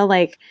feel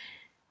like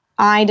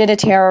I did a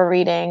tarot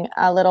reading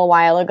a little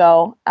while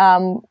ago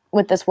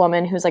with this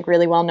woman who's like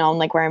really well known,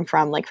 like where I'm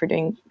from, like for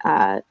doing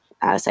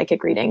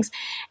psychic readings.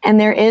 And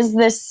there is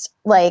this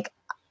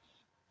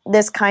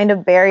kind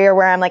of barrier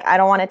where I'm like, I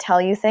don't want to tell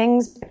you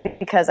things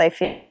because I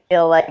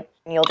feel like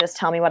you'll just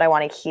tell me what I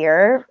want to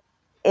hear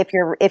if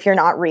you're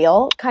not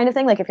real, kind of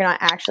thing. Like if you're not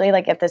actually,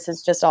 like if this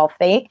is just all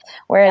fake.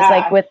 Whereas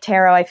like with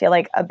tarot, I feel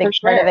like a big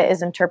part of it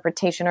is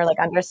interpretation or like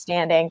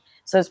understanding.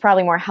 So it's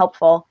probably more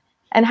helpful.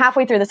 And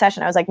halfway through the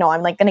session, I was like, no,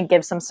 I'm like going to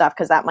give some stuff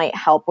because that might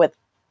help with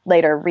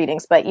later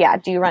readings. But yeah,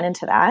 do you run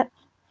into that?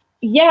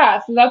 Yeah,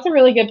 so that's a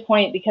really good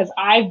point because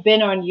I've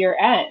been on your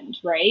end,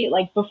 right?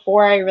 Like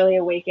before I really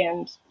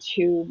awakened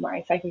to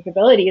my psychic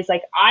abilities,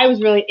 like I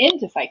was really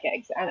into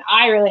psychics and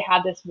I really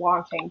had this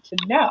wanting to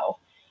know.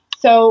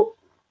 So,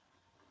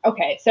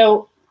 okay,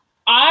 so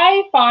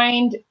I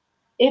find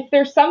if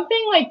there's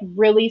something like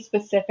really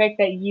specific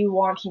that you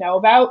want to know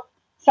about,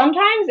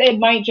 sometimes it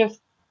might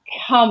just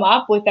come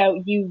up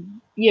without you,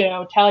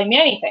 telling me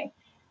anything.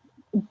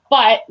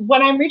 But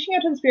when I'm reaching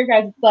out to the spirit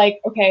guides, it's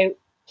like, okay,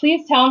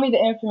 please tell me the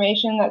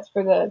information that's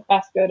for the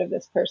best good of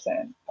this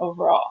person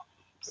overall.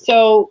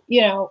 So,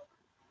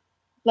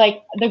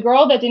 like the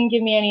girl that didn't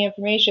give me any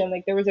information,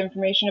 like there was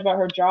information about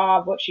her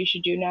job, what she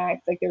should do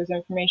next. Like there was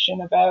information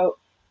about,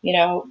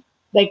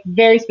 like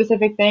very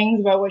specific things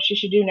about what she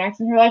should do next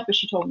in her life, but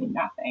she told me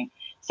nothing.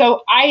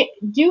 So I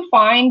do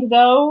find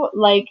though,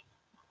 like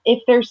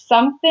if there's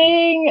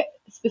something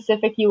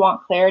specific you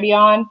want clarity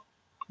on,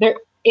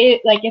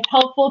 it's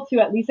helpful to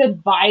at least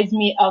advise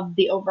me of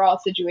the overall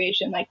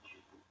situation. Like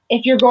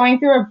if you're going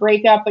through a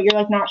breakup, but you're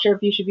like not sure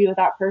if you should be with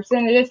that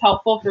person, it is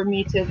helpful for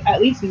me to at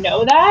least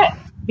know that,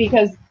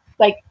 because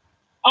like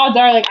odds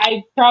are like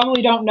I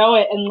probably don't know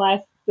it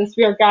unless the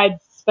spirit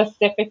guides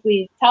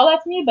specifically tell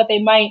that to me, but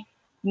they might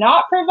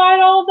not provide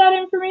all of that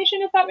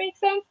information, if that makes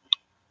sense.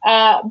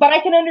 But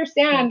I can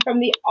understand from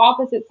the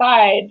opposite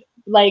side,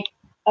 like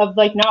of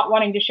like not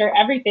wanting to share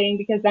everything,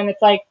 because then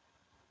it's like,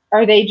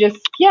 are they just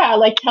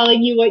like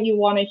telling you what you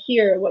want to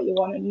hear, what you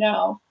want to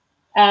know?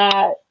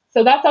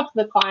 So that's up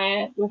to the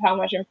client with how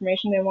much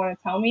information they want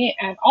to tell me,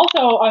 and also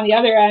on the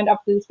other end,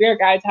 up to the spirit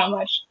guides how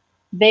much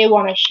they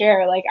want to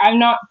share. Like I'm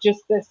not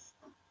just this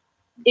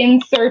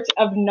insert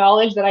of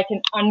knowledge that I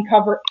can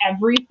uncover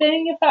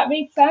everything, if that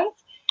makes sense.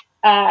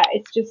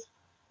 It's just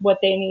what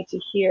they need to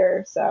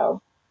hear.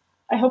 So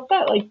I hope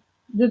that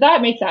did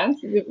that make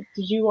sense? Did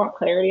you want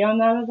clarity on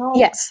that at all?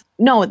 Yes.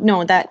 No,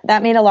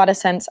 that made a lot of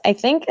sense. I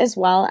think as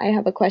well, I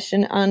have a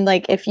question on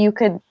like if you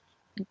could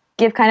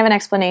give kind of an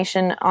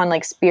explanation on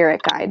like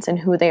spirit guides and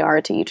who they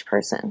are to each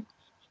person,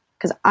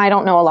 because I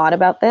don't know a lot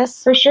about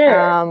this. For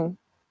sure.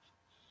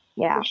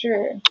 Yeah. For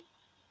sure.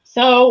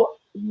 So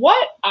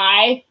what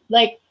I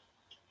like,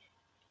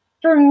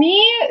 for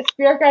me,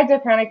 spirit guides are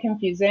kind of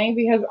confusing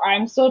because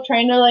I'm still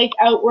trying to like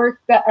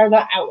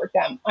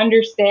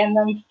understand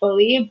them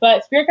fully.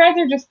 But spirit guides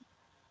are just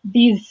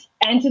these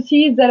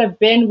entities that have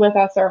been with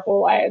us our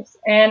whole lives.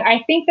 And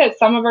I think that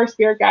some of our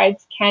spirit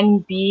guides can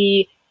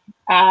be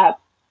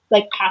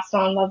like passed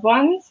on loved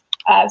ones.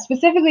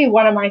 Specifically,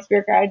 one of my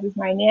spirit guides is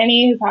my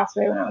nanny, who passed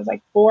away when I was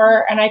like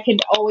 4, and I could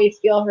always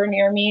feel her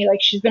near me. Like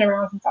she's been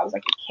around since I was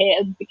like a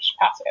kid, because she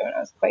passed away when I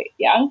was quite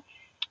young.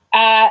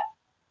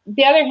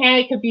 The other hand,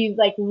 it could be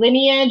like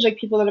lineage, like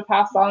people that have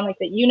passed on, like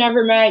that you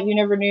never met, you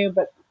never knew,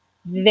 but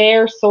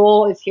their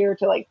soul is here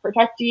to like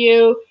protect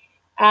you.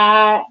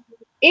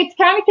 It's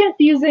kind of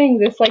confusing,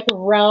 this like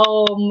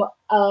realm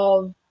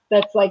of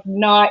that's like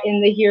not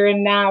in the here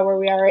and now where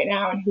we are right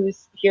now and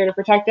who's here to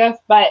protect us.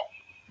 But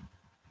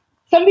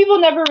some people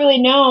never really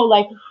know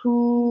like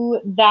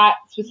who that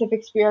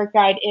specific spirit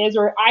guide is,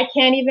 or I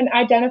can't even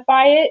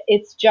identify it.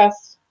 It's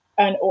just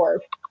an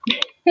orb.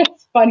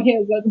 As funny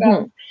as that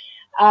sounds.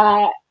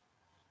 Mm-hmm.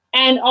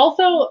 And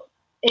also,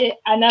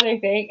 another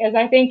thing is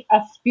I think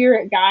a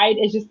spirit guide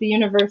is just the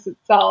universe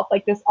itself,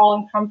 like this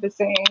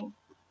all-encompassing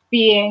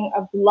being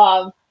of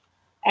love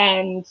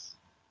and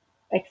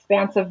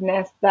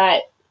expansiveness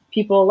that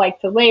people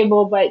like to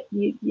label, but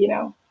you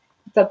know,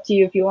 it's up to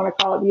you if you want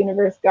to call it the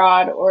universe,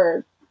 God,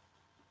 or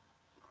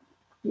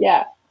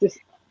just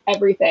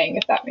everything,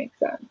 if that makes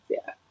sense.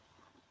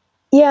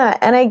 Yeah,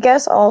 and I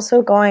guess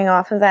also going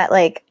off of that,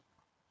 like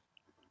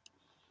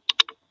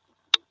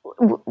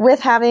with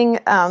having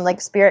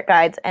like spirit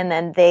guides, and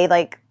then they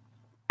like,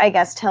 I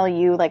guess, tell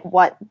you like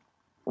what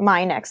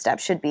my next step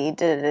should be.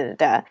 Does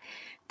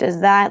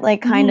that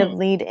like kind of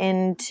lead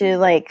into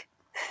like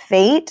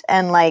fate,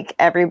 and like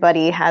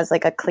everybody has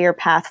like a clear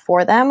path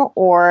for them,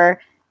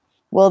 or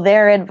will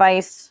their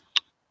advice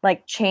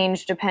like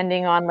change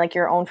depending on like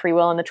your own free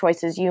will and the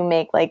choices you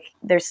make? Like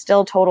there's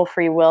still total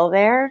free will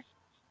there,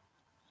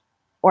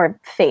 or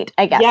fate,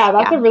 I guess. Yeah,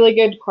 that's a really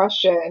good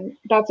question.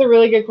 That's a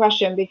really good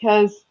question,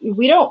 because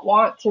we don't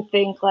want to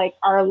think like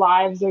our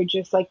lives are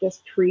just like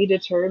this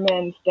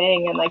predetermined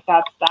thing and like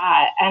that's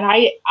that. And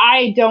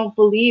I don't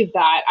believe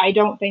that. I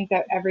don't think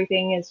that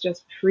everything is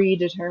just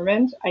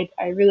predetermined.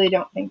 I really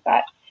don't think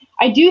that.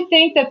 I do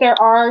think that there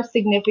are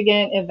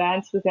significant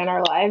events within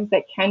our lives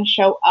that can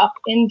show up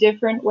in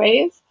different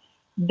ways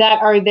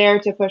that are there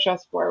to push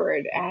us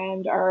forward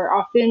and are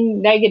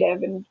often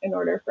negative in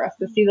order for us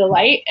to see the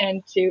light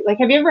and to like,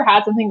 have you ever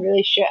had something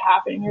really shit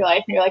happen in your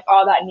life and you're like,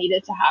 oh, that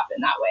needed to happen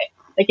that way?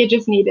 Like it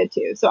just needed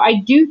to. So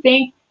I do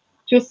think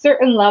to a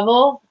certain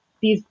level,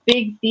 these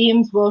big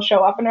themes will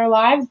show up in our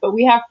lives, but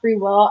we have free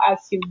will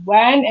as to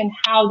when and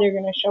how they're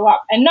going to show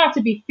up, and not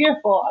to be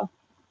fearful of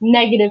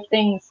negative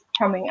things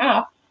coming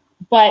up,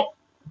 but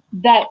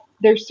that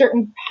there's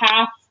certain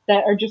paths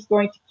that are just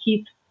going to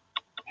keep,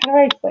 how do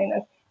I explain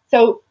this?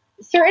 So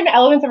certain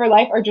elements of our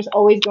life are just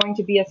always going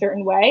to be a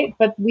certain way,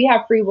 but we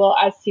have free will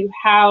as to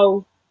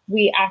how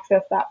we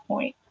access that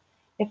point,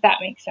 if that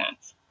makes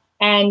sense.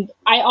 And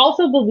I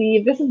also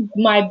believe, this is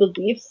my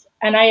beliefs,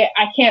 and I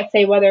can't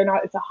say whether or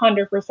not it's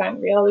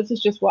 100% real. This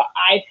is just what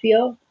I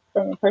feel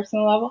from a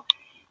personal level,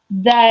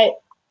 that,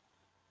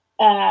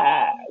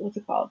 what's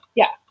it called?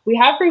 Yeah, we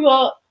have free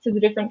will to the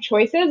different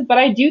choices, but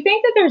I do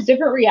think that there's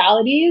different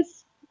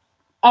realities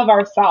of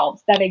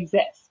ourselves that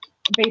exist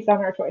based on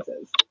our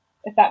choices,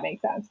 if that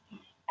makes sense.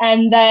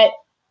 And that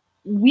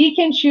we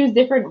can choose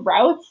different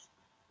routes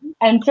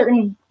and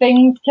certain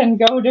things can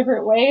go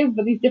different ways,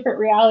 but these different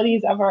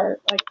realities of our,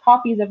 like,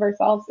 copies of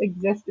ourselves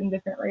exist in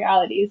different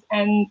realities.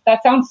 And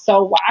that sounds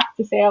so whack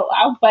to say out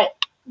loud, but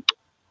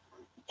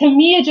to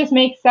me it just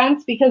makes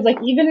sense, because like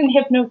even in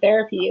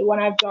hypnotherapy, when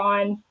I've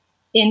gone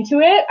into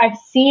it, I've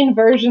seen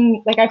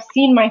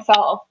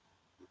myself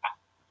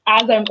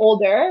as I'm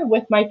older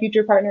with my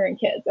future partner and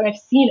kids, and I've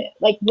seen it.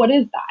 Like, what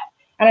is that?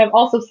 And I've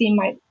also seen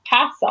my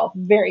past self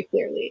very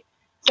clearly.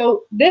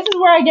 So this is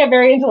where I get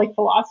very into like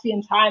philosophy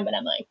and time, and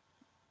I'm like,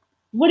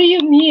 what do you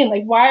mean?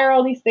 Like, why are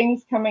all these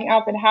things coming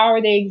up, and how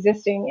are they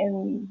existing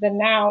in the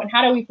now, and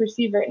how do we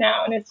perceive it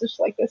now? And it's just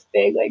like this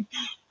big, like,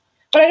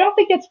 but I don't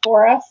think it's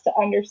for us to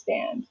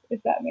understand,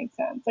 if that makes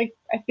sense. Like,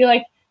 I feel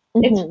like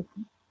it's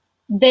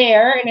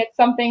there and it's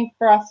something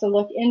for us to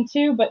look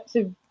into, but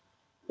the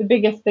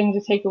biggest thing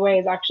to take away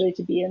is actually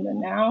to be in the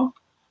now.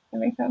 Does that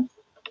make sense?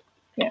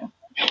 Yeah.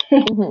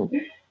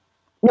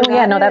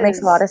 That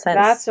makes a lot of sense.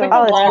 That's a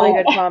really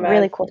good comment.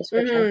 Really cool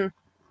description.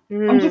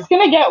 I'm just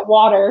gonna get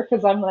water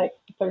because I'm like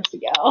thirsty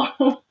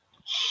gal.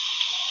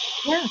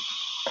 Yeah.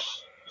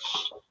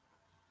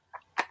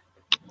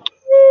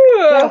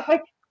 So it's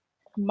like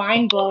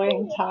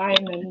mind-blowing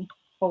time and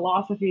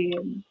philosophy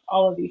and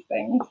all of these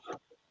things.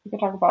 We could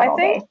talk about all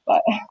day,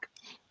 but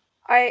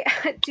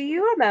do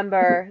you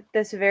remember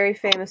this very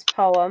famous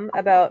poem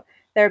about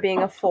there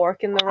being a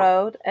fork in the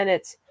road, and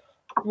it's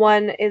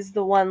one is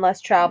the one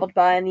less traveled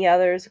by and the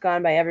other is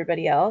gone by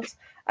everybody else?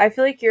 I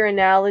feel like your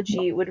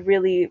analogy would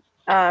really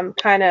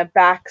kind of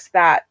backs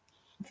that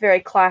very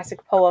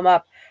classic poem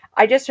up.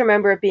 I just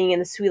remember it being in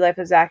The Sweet Life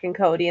of Zack and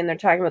Cody, and they're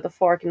talking about the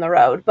fork in the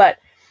road, but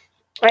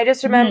I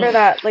just remember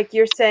that, like,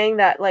 you're saying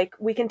that, like,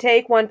 we can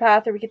take one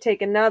path or we could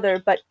take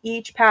another, but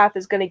each path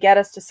is going to get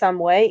us to some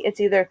way. It's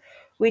either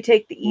we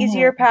take the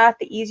easier path,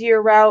 the easier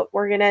route,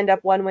 we're going to end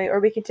up one way, or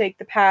we can take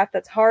the path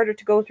that's harder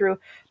to go through,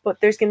 but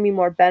there's going to be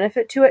more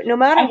benefit to it. No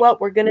matter what,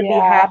 we're going to be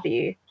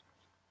happy.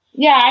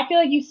 Yeah, I feel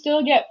like you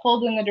still get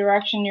pulled in the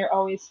direction you're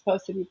always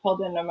supposed to be pulled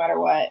in no matter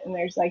what. And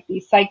there's like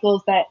these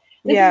cycles that,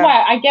 this is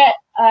why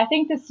I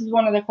think this is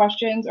one of the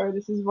questions, or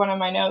this is one of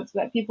my notes,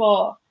 that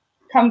people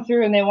come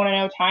through and they want to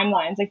know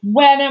timelines. Like,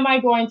 when am I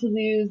going to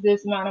lose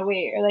this amount of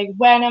weight? Or like,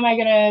 when am I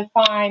going to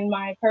find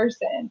my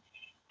person?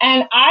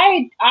 And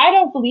I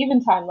don't believe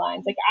in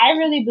timelines. Like, I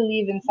really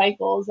believe in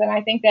cycles. And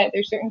I think that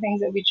there's certain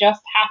things that we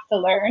just have to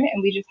learn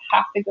and we just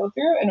have to go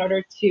through in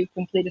order to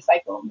complete a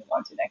cycle and move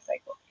on to the next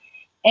cycle.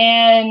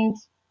 And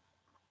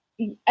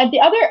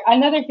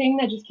another thing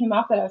that just came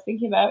up that I was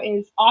thinking about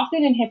is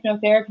often in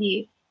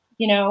hypnotherapy,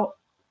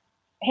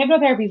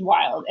 hypnotherapy is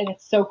wild and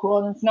it's so cool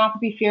and it's not to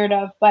be feared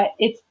of, but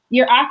it's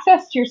your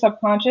access to your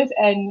subconscious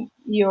and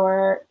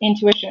your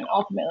intuition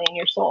ultimately in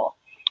your soul.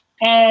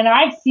 And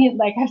I've seen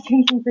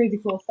some crazy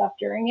cool stuff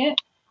during it,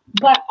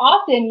 but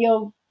often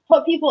you'll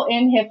put people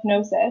in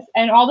hypnosis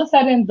and all of a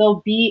sudden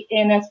they'll be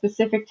in a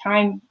specific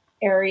time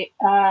era,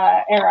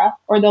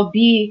 or they'll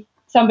be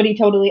somebody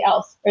totally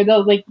else, or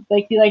they'll be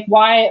like,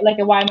 why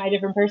am I a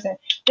different person?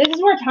 This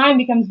is where time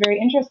becomes very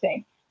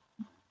interesting.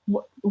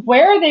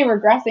 Where are they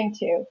regressing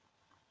to?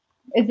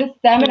 Is this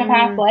them in a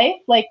past life?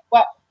 Like,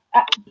 what?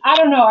 I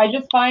don't know. I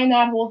just find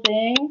that whole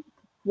thing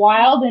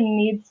wild and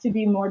needs to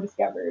be more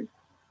discovered,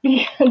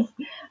 because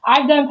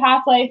I've done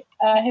past life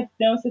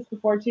hypnosis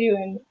before too,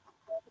 and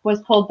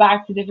was pulled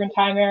back to different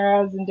time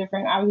eras and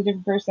I was a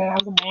different person. I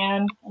was a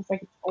man. I was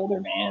like an older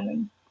man.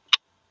 And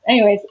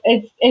anyways,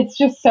 it's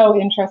just so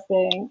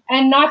interesting,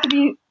 and not to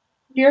be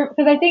fear,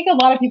 because I think a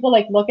lot of people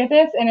like look at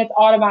this and it's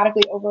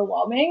automatically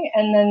overwhelming,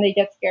 and then they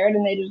get scared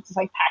and they just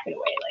like pack it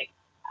away. Like,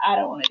 I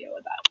don't want to deal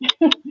with that,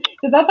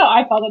 because that's how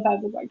I felt at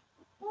times. Like,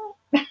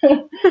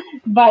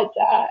 but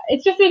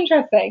it's just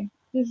interesting.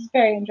 This is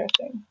very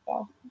interesting.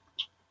 So.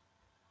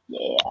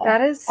 Yeah.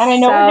 That is and I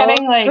know we're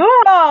getting like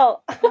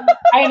cool.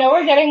 I know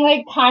we're getting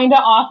like kind of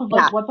off of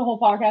like what the whole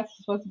podcast is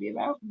supposed to be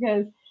about,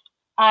 because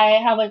I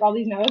have like all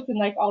these notes and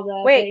like all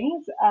the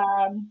things.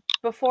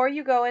 Before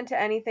you go into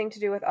anything to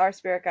do with our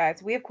spirit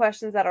guides, we have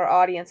questions that our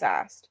audience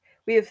asked.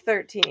 We have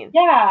 13.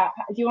 Yeah.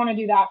 Do you want to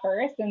do that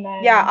first, and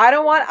then? Yeah, I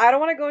don't want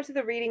to go into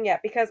the reading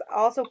yet, because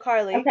also,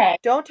 Carly,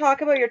 don't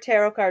talk about your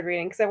tarot card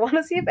reading, because I want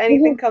to see if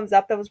anything comes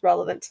up that was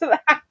relevant to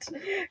that,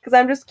 because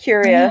I'm just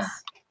curious.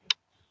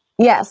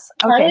 Yes.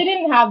 Okay. Carly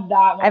didn't have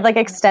that much. I have like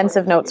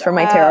extensive notes for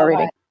my tarot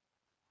reading.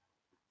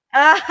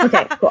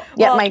 Okay, cool.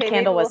 Yeah, my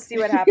candle was. We'll see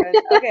what happens.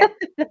 Okay.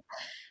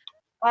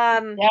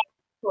 Yeah,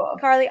 cool.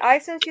 Carly, I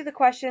sent you the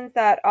questions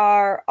that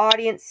our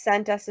audience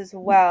sent us as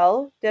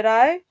well. Did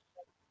I?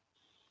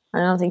 I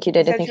don't think you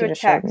did. I think you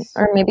just showed me.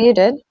 Or maybe you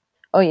did.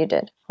 Oh, you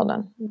did. Hold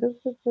on.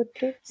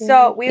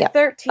 So we have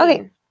 13.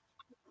 Okay.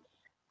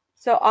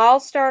 So I'll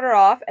start her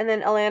off, and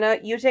then Alana,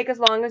 you take as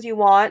long as you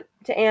want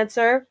to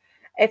answer.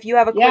 If you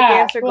have a quick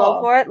answer,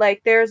 go for it.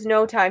 Like, there's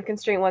no time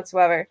constraint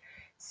whatsoever.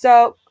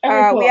 So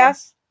we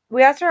asked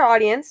our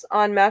audience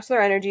on Match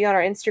Their Energy on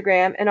our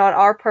Instagram and on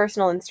our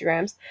personal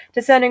Instagrams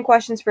to send in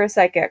questions for a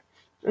psychic.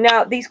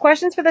 Now, these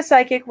questions for the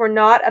psychic were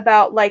not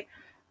about like,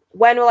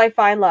 when will I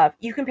find love?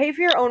 You can pay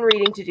for your own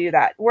reading to do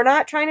that. We're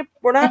not trying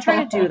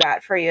to do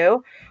that for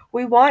you.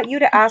 we want you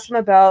to ask them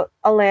about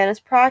Alana's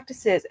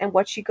practices and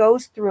what she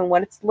goes through and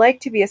what it's like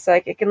to be a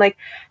psychic and like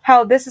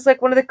how this is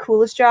like one of the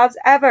coolest jobs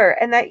ever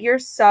and that you're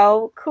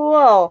so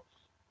cool.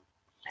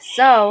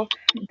 So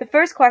the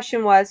first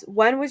question was,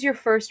 when was your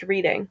first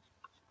reading?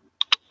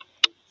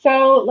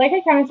 So, like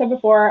I kind of said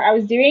before, I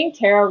was doing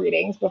tarot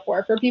readings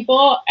before for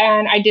people,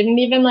 and I didn't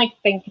even like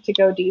think to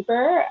go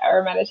deeper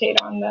or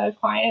meditate on the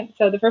client.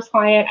 So the first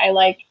client, I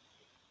like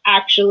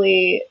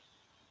actually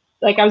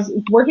like I was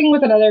working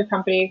with another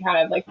company, kind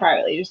of like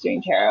privately, just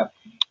doing tarot.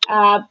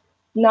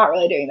 Not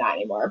really doing that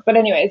anymore. But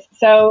anyways,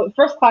 so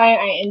first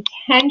client I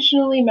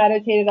intentionally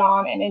meditated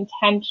on and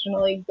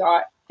intentionally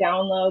got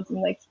downloads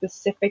and like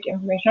specific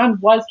information on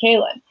was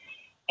Kaylin,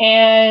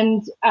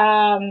 and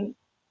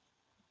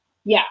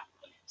yeah.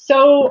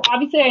 So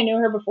obviously I knew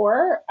her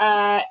before,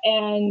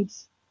 and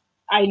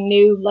I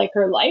knew like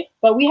her life,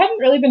 but we hadn't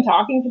really been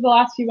talking for the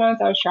last few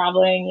months. I was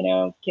traveling, you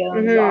know,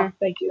 Kaylin was off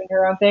like doing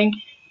her own thing.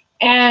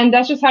 And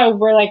that's just how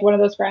we're like one of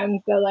those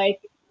friends that like,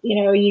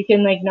 you know, you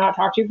can like not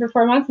talk to for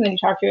 4 months and then you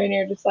talk to her and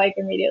you're just like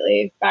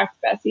immediately back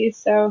to besties.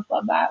 So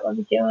love that. Love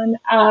you,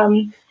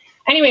 Kaylin.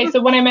 Anyway,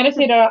 so when I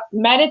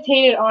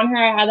meditated on her,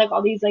 I had like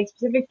all these like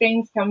specific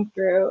things come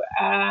through.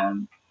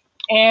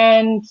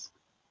 And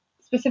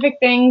specific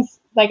things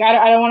like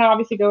I don't want to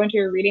obviously go into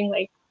your reading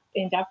like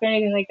in depth or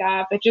anything like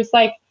that, but just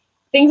like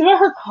things about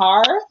her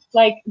car,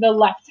 like the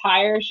left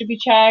tire should be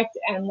checked,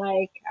 and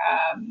like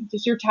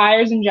just your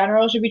tires in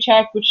general should be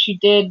checked, which she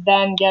did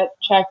then get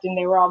checked, and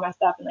they were all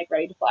messed up and like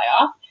ready to fly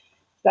off.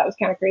 So that was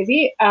kind of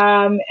crazy.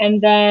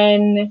 And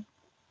then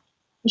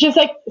just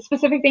like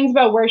specific things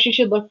about where she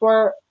should look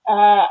for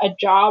a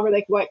job, or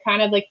like what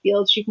kind of like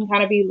fields she can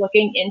kind of be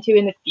looking into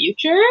in the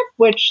future,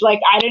 which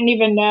like I didn't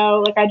even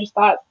know. Like I just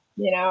thought,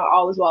 you know,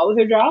 all was well with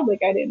her job.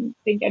 Like I didn't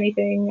think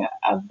anything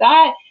of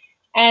that.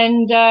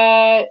 And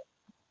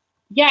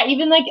yeah,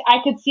 even like I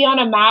could see on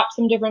a map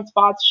some different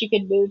spots she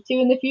could move to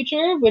in the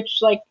future, which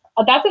like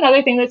that's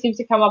another thing that seems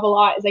to come up a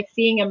lot, is like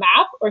seeing a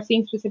map or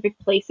seeing specific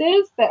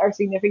places that are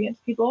significant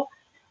to people.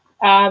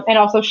 And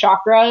also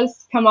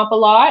chakras come up a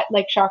lot,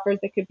 like chakras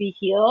that could be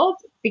healed,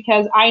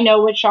 because I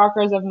know which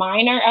chakras of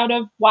mine are out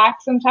of whack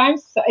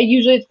sometimes. So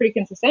usually it's pretty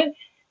consistent.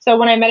 So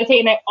when I meditate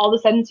and I all of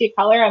a sudden see a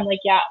color, I'm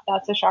like, yeah,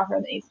 that's a chakra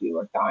that needs to be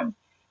worked on.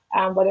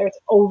 Whether it's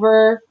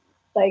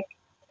like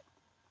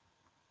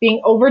being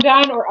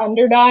overdone or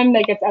underdone,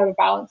 like it's out of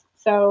balance.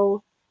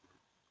 So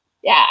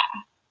yeah,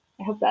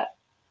 I hope that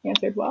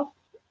answered well.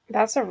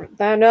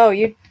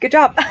 You good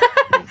job.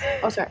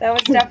 Oh, sorry. That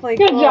was definitely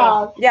good cool.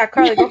 job. Yeah,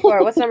 Carly, go for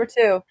it. What's number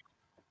 2?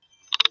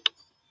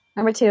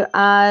 Number 2,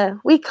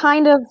 we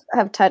kind of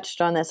have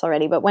touched on this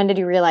already, but when did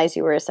you realize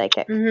you were a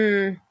psychic?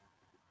 Mm-hmm.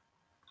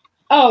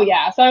 Oh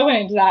yeah, so I went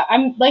into that.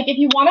 I'm like, if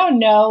you want to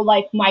know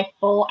like my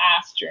full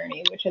ass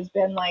journey, which has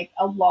been like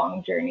a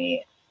long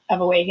journey of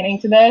awakening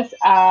to this,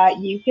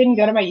 you can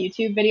go to my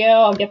YouTube video.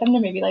 I'll get them to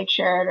maybe like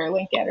share it or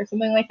link it or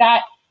something like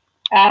that.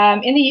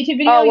 In the YouTube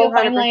video, you'll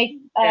find like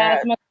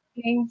some other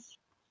things.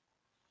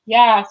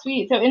 Yeah,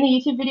 sweet. So in the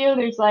YouTube video,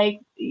 there's like,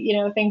 you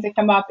know, things that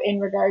come up in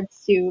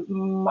regards to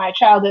my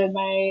childhood,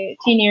 my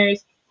teen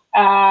years,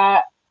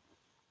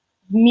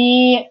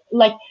 me,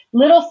 like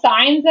little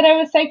signs that I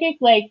was psychic,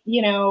 like,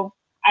 you know,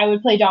 I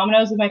would play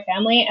dominoes with my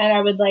family and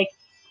I would like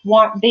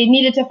they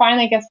needed to find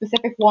like a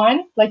specific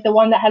one, like the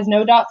one that has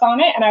no dots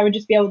on it, and I would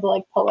just be able to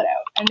like pull it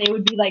out and they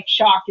would be like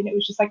shocked, and it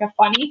was just like a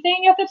funny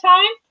thing at the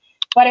time,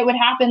 but it would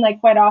happen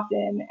like quite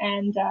often.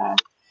 And so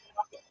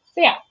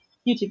yeah,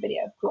 YouTube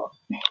video, cool.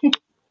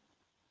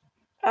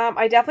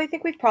 I definitely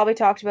think we've probably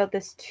talked about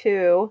this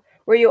too.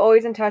 Were you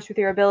always in touch with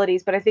your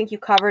abilities? But I think you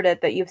covered it,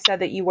 that you've said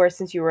that you were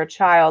since you were a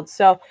child.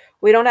 So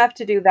we don't have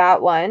to do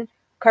that one.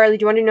 Carly,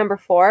 do you want to do number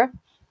 4?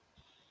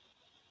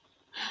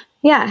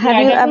 Yeah.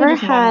 Have you ever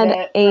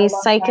had a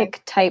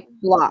psychic type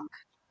block?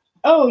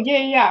 Oh,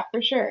 yeah,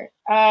 for sure.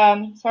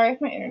 Sorry if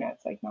my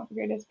internet's like not the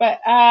greatest,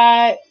 but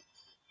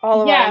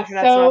all of our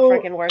internet's not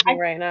freaking working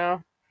right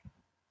now.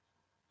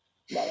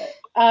 Love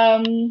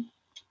it.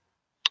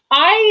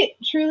 I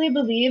truly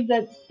believe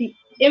that the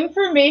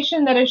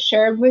information that is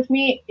shared with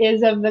me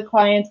is of the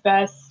client's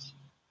best,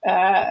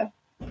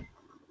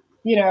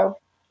 you know,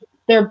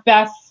 their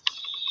best,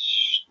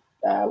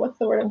 what's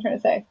the word I'm trying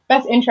to say?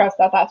 Best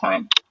interest at that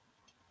time.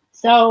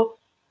 So,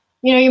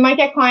 you know, you might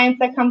get clients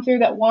that come through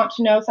that want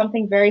to know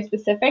something very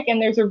specific,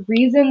 and there's a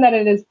reason that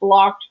it is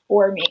blocked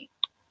for me.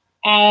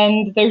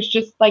 And there's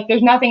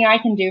nothing I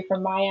can do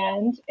from my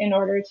end in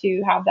order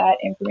to have that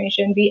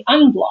information be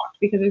unblocked,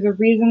 because there's a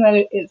reason that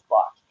it is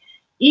blocked.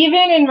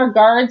 Even in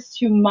regards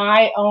to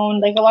my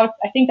own, like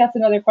I think that's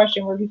another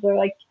question where people are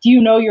like, do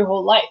you know your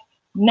whole life?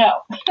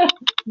 No,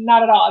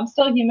 not at all. I'm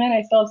still human.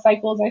 I still have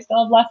cycles. I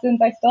still have lessons.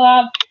 I still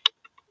have,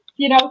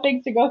 you know,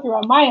 things to go through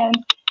on my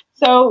end.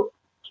 So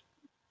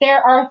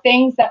there are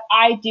things that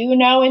I do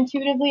know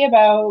intuitively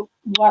about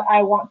what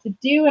I want to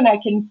do, and I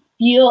can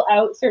feel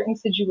out certain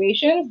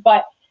situations,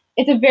 but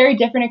it's a very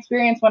different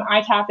experience when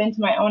I tap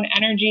into my own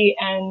energy.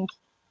 And,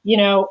 you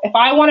know, if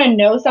I want to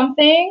know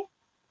something,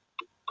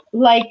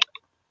 like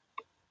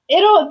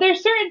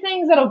there's certain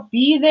things that'll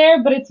be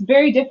there, but it's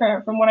very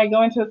different from when I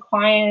go into a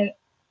client,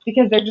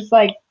 because they're just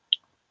like,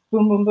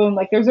 boom, boom, boom.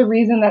 Like there's a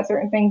reason that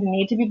certain things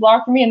need to be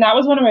blocked for me. And that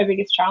was one of my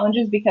biggest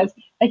challenges, because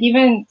like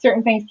even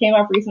certain things came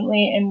up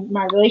recently in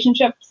my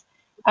relationships,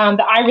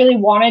 that I really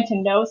wanted to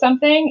know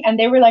something, and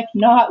they were like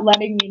not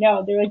letting me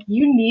know. They're like,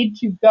 you need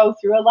to go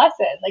through a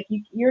lesson. Like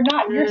you're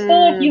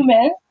still a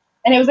human.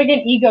 And it was like an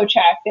ego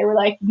check. They were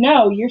like,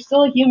 no, you're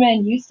still a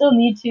human. You still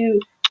need to,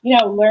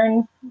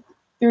 learn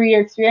through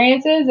your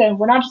experiences, and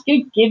we're not just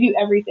going to give you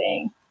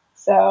everything.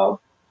 So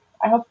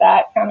I hope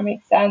that kind of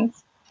makes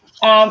sense.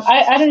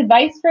 I'd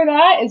advice for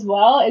that as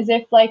well is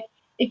if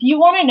you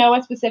want to know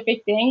a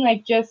specific thing,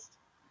 like just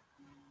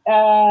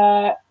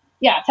tell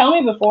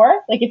me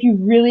before. Like if you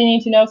really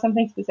need to know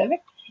something specific,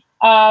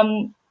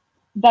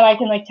 that I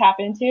can like tap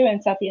into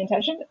and set the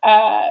intention.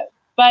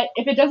 But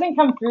if it doesn't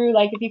come through,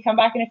 like if you come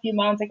back in a few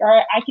months, like all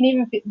right,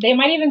 they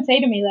might even say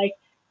to me like,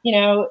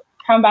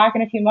 come back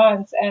in a few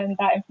months and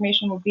that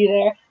information will be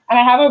there. And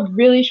I have a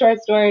really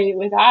short story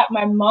with that.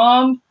 My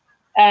mom,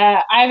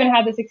 I haven't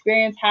had this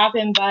experience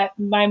happen, but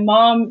my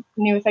mom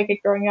knew a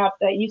psychic growing up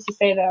that used to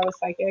say that I was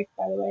psychic,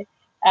 by the way,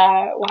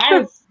 when I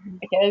was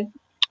a kid.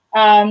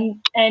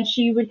 And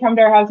she would come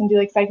to our house and do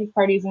like psychic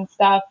parties and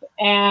stuff.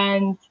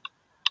 And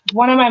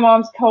one of my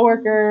mom's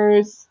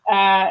coworkers,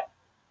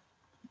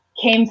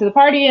 came to the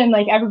party, and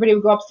like everybody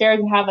would go upstairs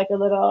and have like a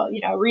little,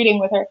 reading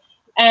with her.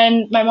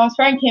 And my mom's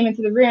friend came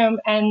into the room,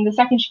 and the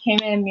second she came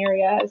in,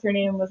 Miria, as her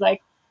name, was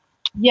like,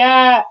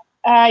 yeah,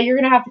 you're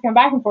going to have to come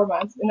back in 4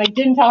 months. And like,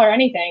 didn't tell her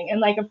anything. And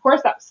like, of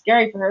course that was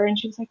scary for her. And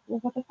she was like, well,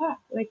 what the fuck?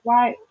 Like,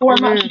 why 4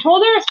 months? She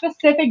told her a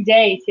specific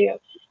day too.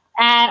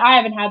 And I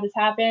haven't had this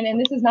happen. And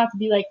this is not to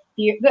be like,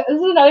 this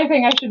is another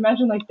thing I should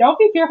mention. Like, don't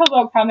be fearful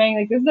about coming.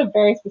 Like, this is a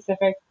very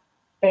specific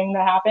thing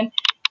that happened.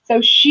 So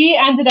she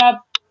ended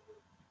up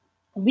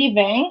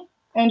leaving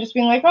and just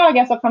being like, oh, I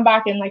guess I'll come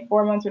back in like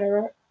 4 months,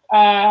 whatever.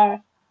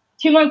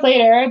 2 months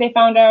later, they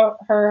found out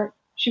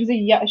she was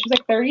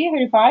like 30,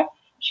 35.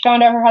 She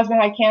found out her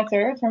husband had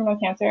cancer, terminal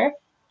cancer.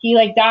 He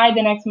like died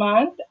the next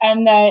month,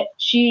 and that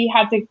she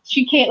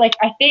can't, like,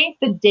 I think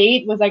the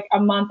date was like a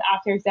month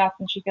after his death,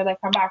 and she could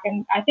like come back.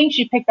 And I think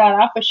she picked that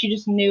up, but she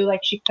just knew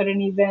like she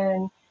couldn't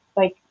even,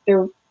 like,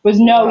 there was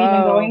no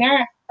even going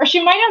there, or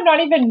she might have not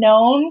even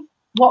known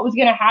what was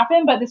going to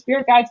happen, but the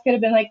spirit guides could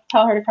have been like,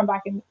 tell her to come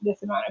back in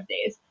this amount of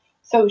days.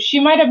 So she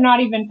might have not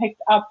even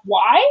picked up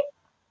why,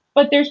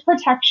 but there's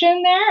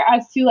protection there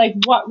as to like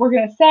what we're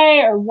going to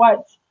say or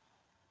what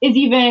is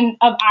even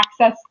of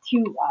access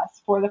to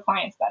us for the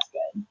client's best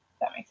good. If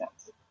that makes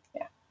sense.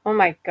 Yeah. Oh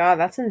my God,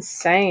 that's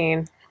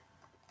insane.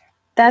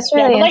 That's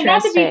really interesting.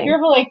 Like, not to be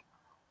fearful, like,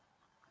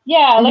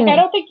 yeah, like, I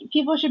don't think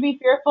people should be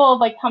fearful of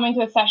like coming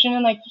to a session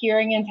and like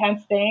hearing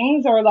intense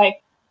things, or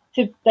like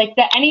to like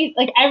that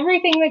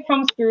everything that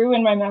comes through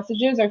in my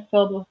messages are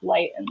filled with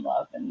light and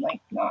love, and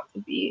like not to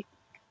be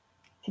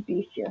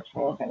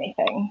fearful of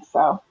anything.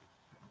 So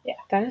yeah,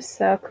 that is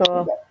so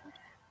cool.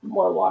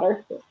 More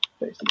water,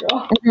 thirsty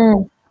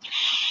girl.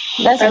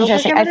 That's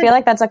interesting. I feel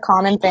like that's a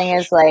common thing,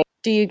 is like,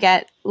 do you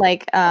get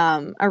like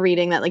a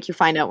reading that like you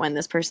find out when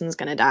this person's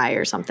going to die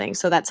or something?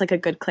 So that's like a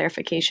good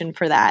clarification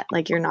for that.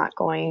 Like you're not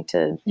going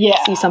to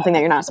see something that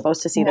you're not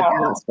supposed to see, that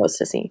they're not supposed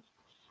to see.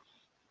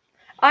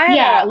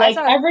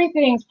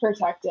 Everything's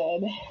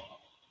protected.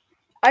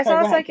 I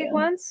saw a psychic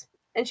once,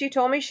 and she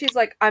told me, she's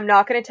like, I'm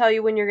not going to tell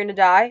you when you're going to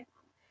die,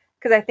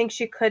 because I think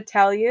she could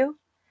tell you.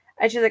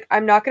 And she's like,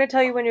 I'm not going to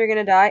tell you when you're going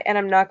to die, and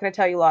I'm not going to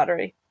tell you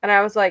lottery. And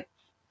I was like,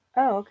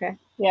 oh, okay.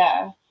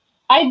 Yeah.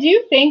 I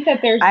do think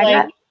that there's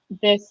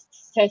this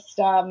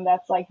system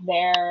that's like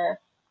there,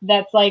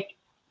 that's like,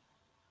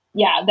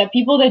 yeah, that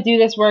people that do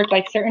this work,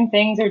 like certain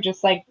things are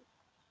just like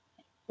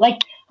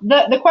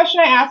the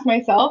question I ask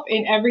myself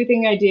in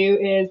everything I do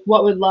is,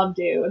 what would love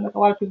do? And like a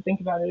lot of people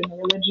think about it in a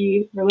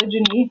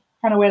religion-y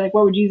kind of way, like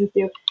what would Jesus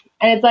do?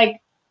 And it's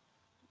like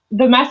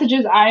the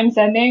messages I'm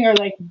sending are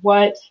like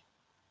what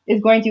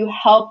is going to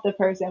help the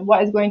person,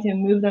 what is going to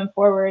move them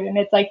forward. And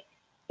it's like,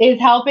 is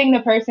helping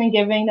the person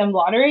giving them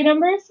lottery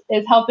numbers?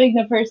 Is helping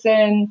the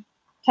person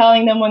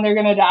telling them when they're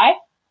going to die?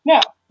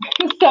 No.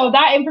 So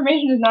that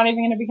information is not even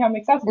going to become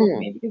accessible to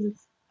me, because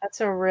that's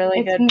a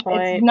really good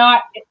point.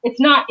 It's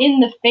not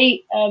in the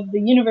fate of the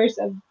universe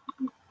of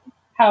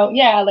how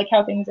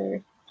things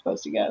are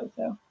supposed to go.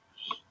 So,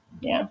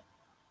 yeah.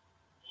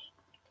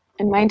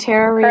 In my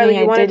tarot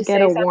reading, I did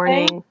get a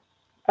warning.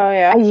 Oh,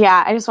 yeah?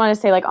 Yeah, I just want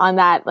to say, like, on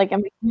that, like,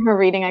 in her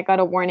reading, I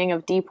got a warning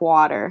of deep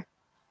water.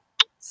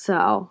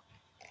 So,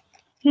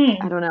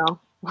 I don't know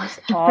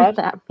what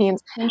that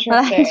means. But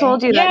I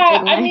told you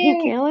that, didn't I,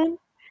 Kaylin?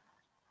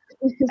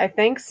 I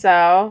think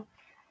so.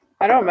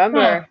 I don't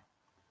remember.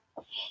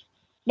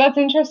 That's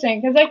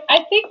interesting, because like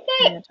I think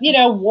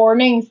that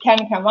warnings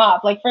can come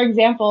up. Like, for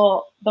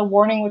example, the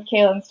warning with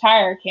Kaylin's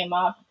tire came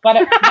up,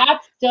 but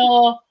that's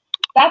still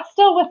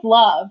with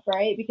love,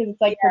 right? Because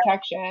it's like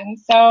protection.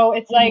 So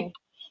it's like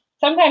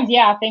sometimes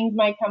things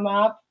might come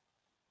up.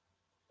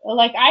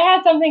 Like I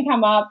had something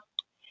come up.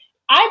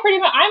 I'm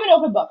an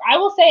open book. I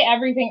will say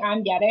everything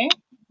I'm getting,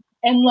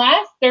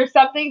 unless there's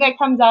something that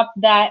comes up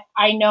that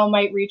I know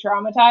might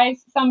re-traumatize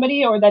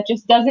somebody, or that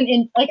just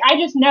doesn't, like, I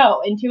just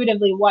know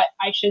intuitively what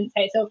I shouldn't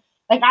say. So,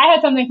 like, I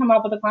had something come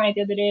up with a client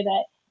the other day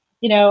that,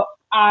 you know,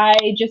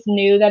 I just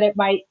knew that it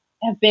might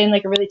have been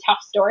like a really tough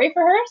story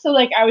for her. So,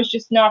 like, I was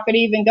just not going to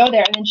even go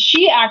there. And then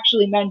she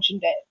actually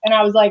mentioned it. And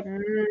I was like,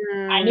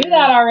 I knew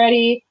that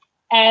already.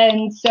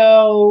 And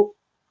so,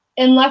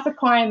 unless a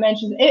client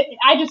mentions it,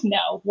 I just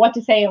know what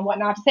to say and what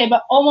not to say.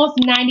 But almost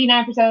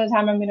 99% of the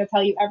time, I'm going to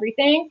tell you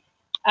everything.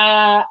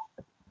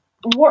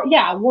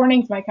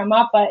 Warnings might come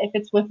up, but if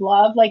it's with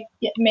love, like,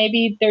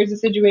 maybe there's a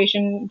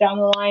situation down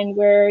the line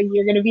where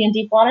you're going to be in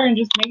deep water, and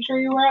just make sure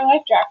you wear a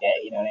life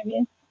jacket. You know what I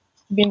mean?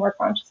 Just be more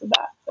conscious of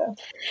that. So.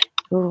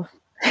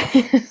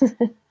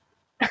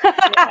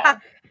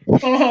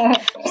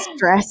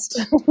 Stressed.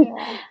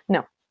 Yeah.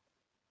 No.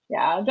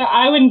 Yeah,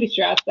 I wouldn't be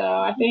stressed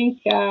though. I think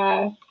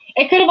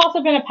it could have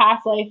also been a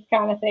past life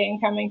kind of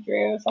thing coming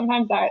through.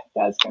 Sometimes that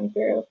does come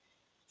through.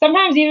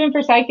 Sometimes even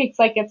for psychics,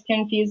 like, it's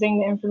confusing,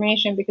 the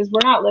information, because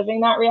we're not living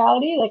that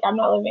reality. Like, I'm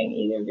not living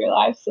either of your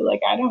lives, so,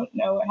 like, I don't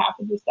know what half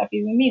of this stuff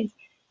even means.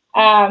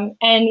 And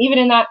even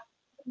in that,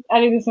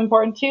 I think it's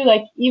important too.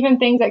 Like, even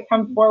things that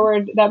come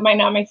forward that might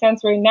not make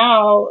sense right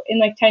now, in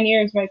like 10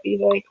 years might be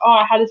like, oh,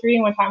 I had this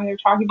reading one time and they were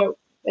talking about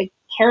like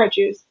carrot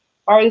juice.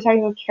 Why are they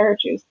talking about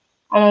carrot juice?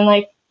 And then,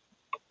 like,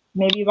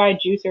 maybe you buy a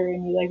juicer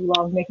and you like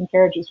love making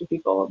carrot juice for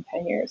people in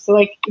 10 years. So,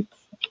 like, it's,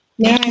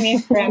 you know what I mean?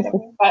 It's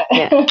random. But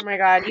oh my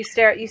god, you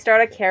start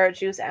a carrot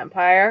juice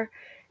empire.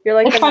 You're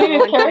like the number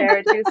one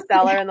carrot juice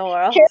seller in the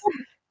world.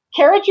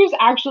 Carrot juice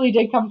actually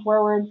did come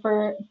forward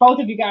for both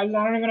of you guys.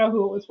 I don't even know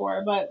who it was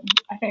for, but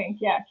I think,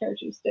 yeah, carrot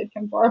juice did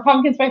come forward. Or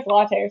pumpkin spice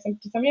latte or something.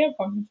 Did somebody have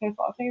pumpkin spice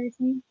latte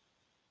recently?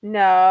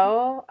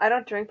 No, I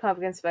don't drink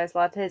pumpkin spice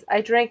lattes.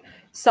 I drink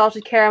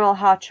salted caramel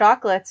hot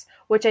chocolates,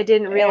 which I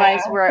didn't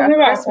realize were a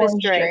Christmas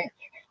drink.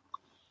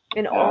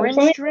 An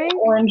orange drink?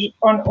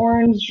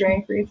 Orange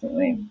drink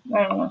recently.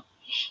 I don't know.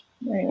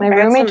 Anyway. My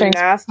roommate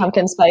drinks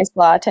pumpkin spice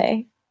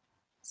latte.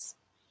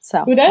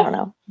 So, who does? I don't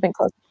know. Been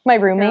close. My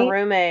roommate. Your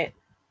roommate.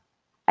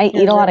 I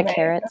eat a lot of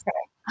carrots.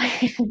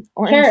 Okay.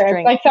 Orange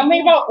drink. Like,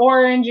 something about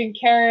orange and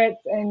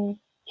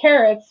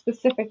carrots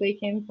specifically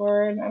came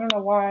forward. I don't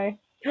know why.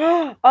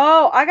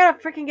 Oh, I gotta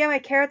freaking get my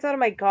carrots out of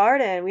my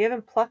garden. We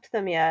haven't plucked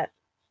them yet.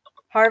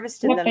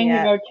 Harvested them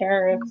yet. About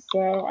carrots,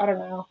 so I don't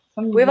know.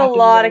 We have a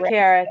lot of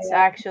carrots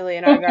actually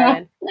in our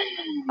garden.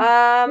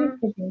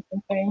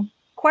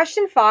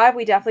 Question 5,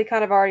 we definitely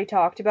kind of already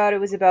talked about. It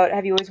was about,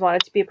 have you always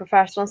wanted to be a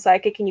professional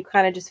psychic, and you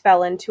kind of just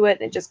fell into it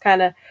and it just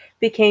kind of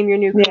became your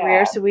new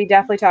career. So we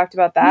definitely talked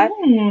about that.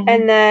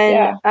 And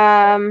then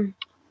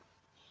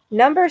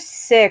number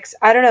 6,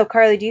 I don't know,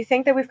 Carly, do you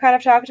think that we've kind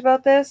of talked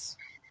about this?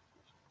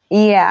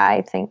 Yeah,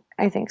 I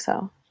think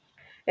so.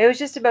 It was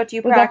just about, do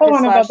you practice? Was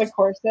that the one about the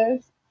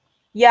courses?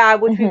 Yeah,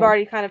 which we've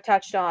already kind of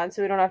touched on,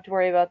 so we don't have to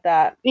worry about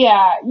that.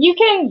 Yeah, you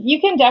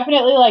can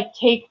definitely like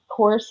take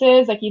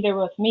courses, like either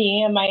with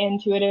me and my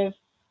intuitive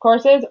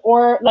courses,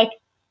 or like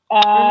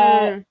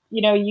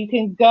you know, you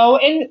can go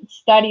and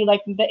study.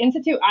 Like, the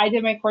institute I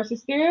did my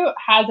courses through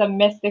has a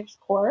mystics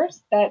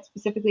course that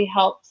specifically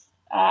helps.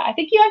 I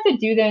think you have to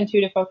do the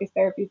intuitive focus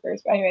therapy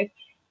first, but anyways,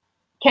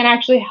 can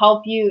actually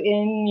help you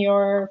in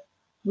your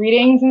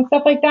readings and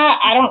stuff like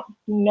that. I don't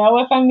know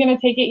if I'm gonna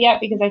take it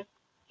yet because I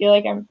feel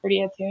like I'm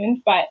pretty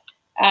attuned, but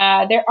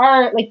there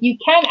are, like, you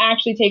can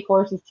actually take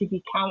courses to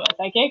become a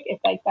psychic if,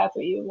 like, that's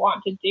what you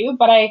want to do.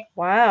 But I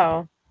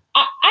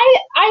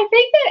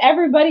think that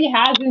everybody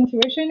has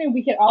intuition and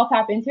we can all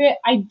tap into it.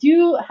 I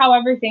do,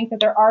 however, think that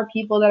there are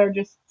people that are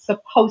just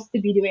supposed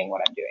to be doing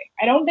what I'm doing.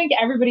 I don't think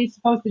everybody's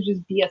supposed to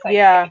just be a psychic.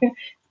 Yeah.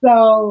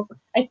 So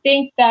I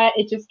think that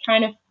it just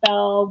kind of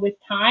fell with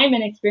time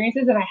and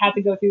experiences, and I had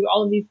to go through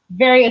all of these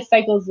various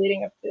cycles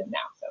leading up to now.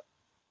 So,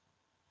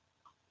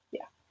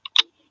 yeah.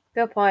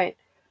 Good point.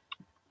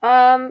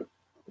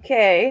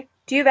 Okay.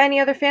 Do you have any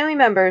other family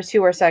members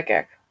who are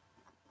psychic?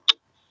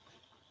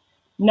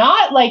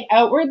 Not like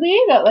outwardly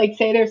that like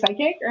say they're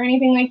psychic or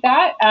anything like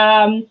that.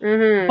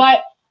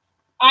 But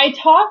I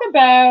talk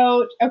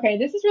about, okay,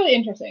 this is really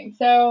interesting.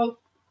 So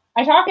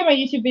I talk in my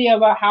YouTube video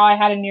about how I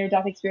had a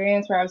near-death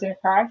experience where I was in a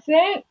car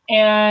accident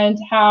and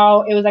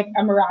how it was like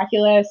a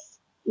miraculous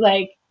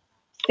like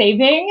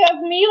saving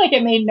of me. Like,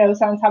 it made no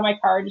sense how my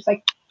car just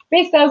like,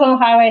 basically I was on the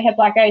highway, hit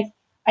black ice.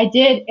 I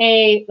did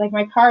like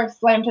my car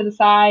slammed to the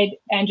side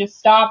and just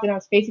stopped, and I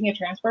was facing a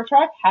transport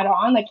truck head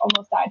on, like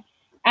almost died.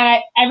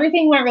 And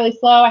everything went really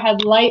slow. I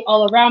had light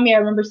all around me. I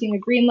remember seeing a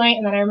green light,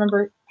 and then I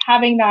remember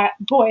having that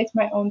voice,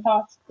 my own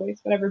thoughts, voice,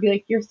 whatever, be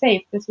like, you're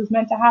safe. This was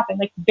meant to happen,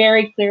 like,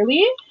 very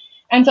clearly.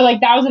 And so,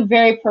 like, that was a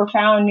very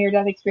profound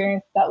near-death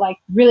experience that, like,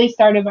 really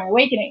started my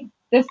awakening.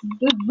 The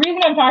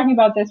reason I'm talking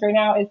about this right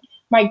now is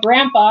my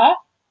grandpa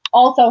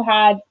also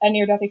had a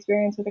near-death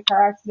experience with a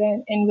car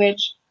accident in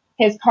which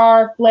his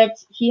car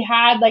flipped. He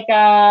had like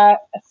a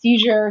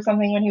seizure or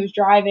something when he was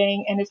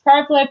driving, and his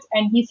car flipped,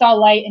 and he saw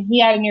light, and he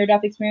had a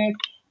near-death experience.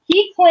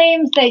 He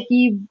claims that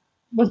he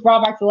was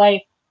brought back to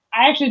life.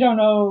 I actually don't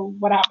know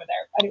what happened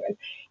there. Anyways,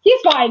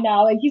 he's fine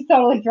now. Like, he's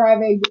totally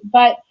thriving.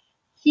 But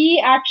he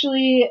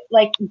actually,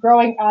 like,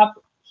 growing up,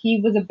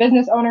 he was a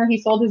business owner. He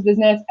sold his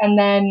business, and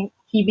then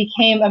he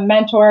became a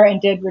mentor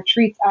and did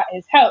retreats at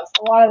his house.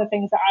 A lot of the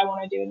things that I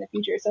want to do in the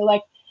future. So,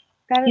 like,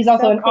 he's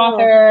also an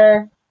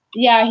author.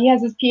 Yeah, he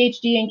has his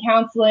PhD in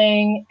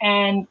counseling,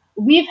 and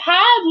we've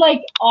had,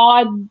 like,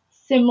 odd,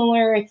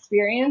 similar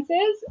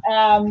experiences.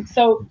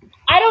 So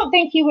I don't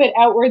think he would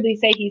outwardly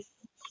say he's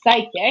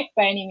psychic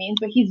by any means,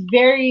 but he's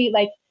very,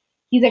 like,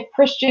 he's a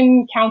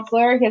Christian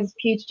counselor. He has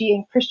a PhD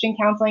in Christian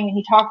counseling, and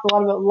he talks a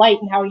lot about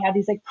light and how he had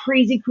these, like,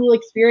 crazy cool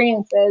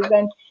experiences.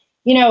 And,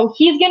 you know,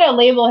 he's going to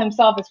label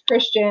himself as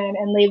Christian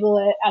and label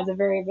it as a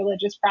very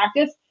religious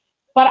practice.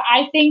 But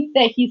I think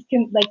that he's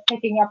like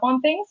picking up on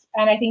things,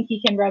 and I think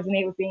he can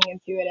resonate with being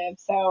intuitive.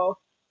 So,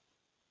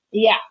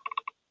 yeah.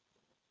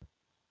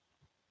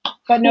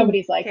 But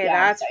nobody's like, okay,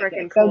 yeah, that's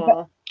freaking cool.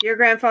 So, your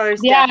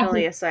grandfather's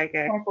definitely a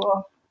psychic.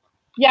 Cool.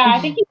 Yeah, I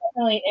think he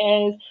definitely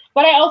is.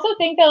 But I also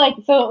think that, like,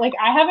 so, like,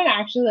 I haven't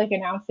actually, like,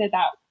 announced it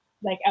that,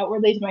 like,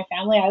 outwardly to my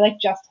family. I, like,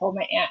 just told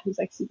my aunt, who's,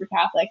 like, super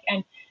Catholic,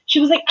 and she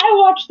was like, I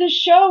watched this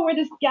show where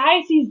this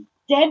guy sees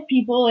dead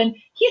people, and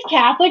he's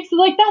Catholic, so,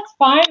 like, that's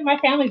fine. My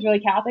family's really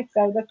Catholic,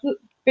 so that's a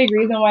big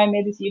reason why I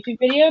made this YouTube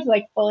video, to,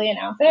 like, fully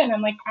announce it. And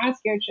I'm, like, kind of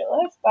scared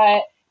shitless,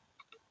 but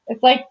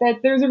it's like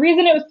that there's a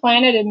reason it was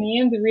planted in me,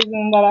 and the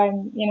reason that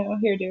I'm, you know,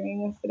 here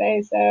doing this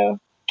today. So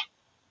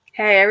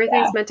hey,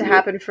 everything's meant to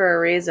happen for a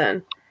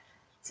reason.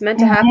 It's meant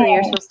to happen.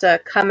 You're supposed to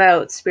come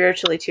out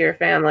spiritually to your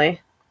family.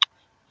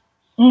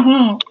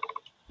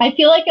 I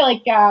feel like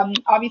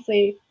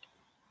obviously,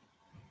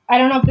 I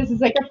don't know if this is,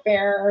 like, a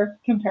fair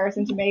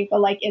comparison to make, but,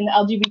 like, in the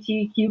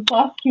LGBTQ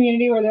plus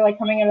community where they're, like,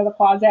 coming out of the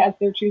closet as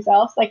their true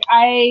selves, like,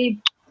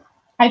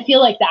 I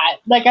feel like that.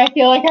 Like, I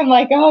feel like I'm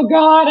like, oh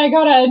God, I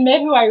gotta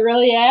admit who I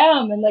really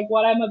am, and, like,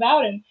 what I'm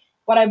about and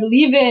what I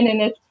believe in.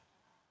 And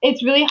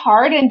it's really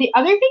hard. And the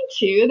other thing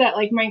too, that,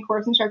 like, my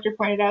course instructor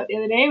pointed out the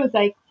other day was,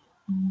 like,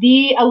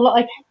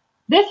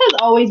 this has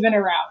always been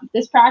around.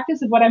 This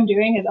practice of what I'm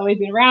doing has always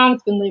been around.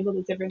 It's been labeled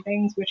as different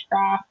things,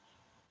 witchcraft,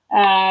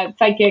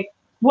 psychic,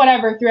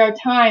 whatever, throughout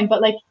time.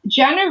 But, like,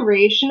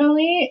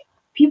 generationally,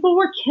 people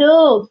were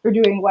killed for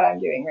doing what I'm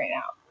doing right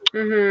now.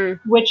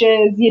 Which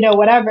is, you know,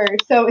 whatever.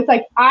 So it's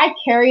like I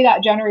carry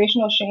that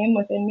generational shame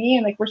within me,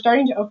 and, like, we're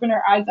starting to open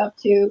our eyes up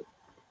to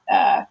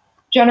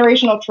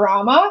generational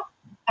trauma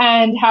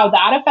and how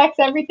that affects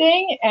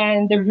everything.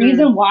 And the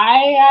reason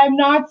why I'm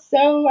not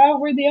so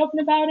outwardly open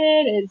about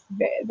it is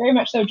very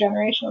much so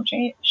generational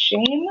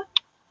shame.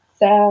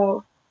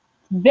 So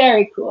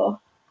very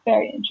cool,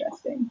 very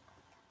interesting.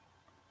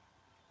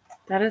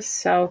 That is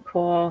so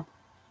cool.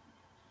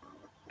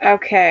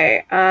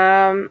 Okay,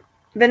 the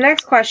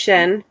next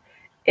question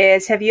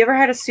is, have you ever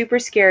had a super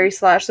scary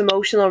 /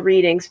 emotional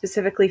reading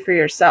specifically for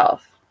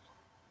yourself?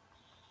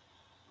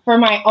 For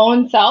my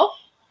own self?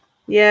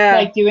 Yeah.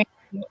 Like, doing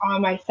it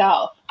on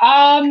myself.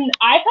 I've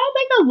had,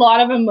 like, a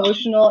lot of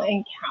emotional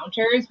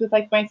encounters with,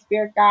 like, my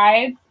spirit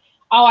guides.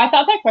 Oh, I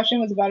thought that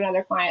question was about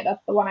another client.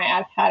 That's the one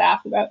I had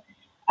asked about.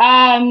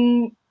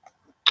 I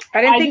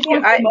didn't think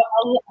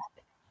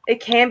it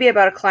can be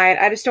about a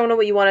client. I just don't know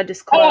what you want to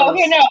disclose. Oh,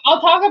 okay, no.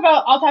 I'll talk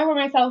about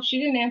myself. She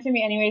didn't answer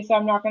me anyway, so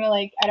I'm not gonna,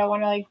 like, I don't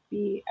want to, like,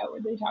 be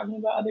outwardly talking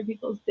about other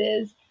people's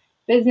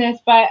business.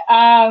 But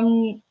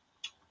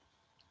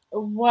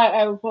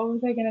what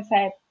was I gonna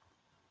say?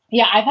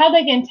 Yeah, I've had,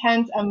 like,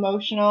 intense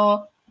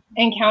emotional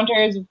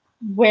encounters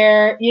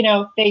where, you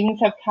know, things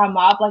have come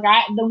up. Like,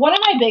 one of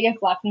my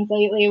biggest lessons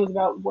lately was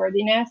about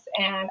worthiness,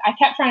 and I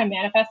kept trying to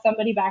manifest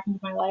somebody back into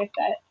my life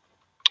that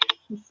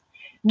was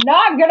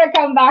not gonna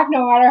come back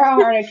no matter how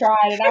hard I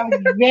tried. And I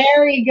was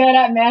very good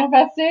at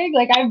manifesting.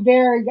 Like,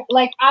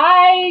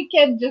 I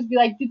can just be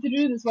like, this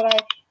is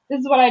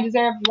what I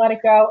deserve, let it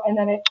go, and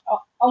then it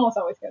almost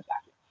always goes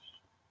back.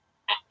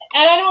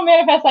 And I don't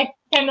manifest, like,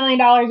 $10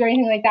 million or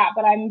anything like that,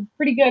 but I'm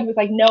pretty good with,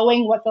 like,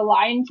 knowing what's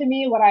aligned to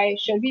me, what I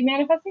should be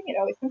manifesting. It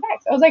always comes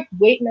back. So I was, like,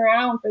 waiting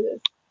around for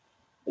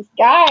this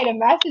guy to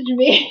message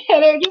me,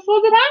 and it just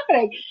wasn't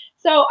happening.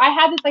 So I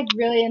had this, like,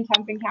 really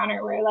intense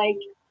encounter where, like,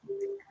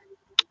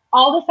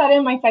 all of a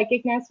sudden my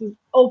psychicness was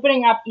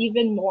opening up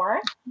even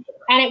more.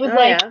 And it was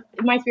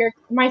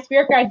my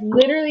spirit guides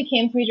literally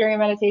came to me during a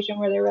meditation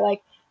where they were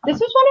like, this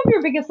was one of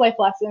your biggest life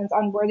lessons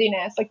on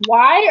worthiness. Like,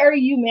 why are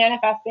you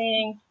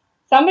manifesting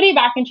somebody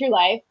back into your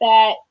life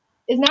that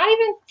is not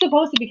even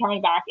supposed to be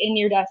coming back in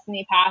your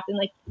destiny path? And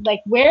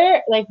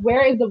where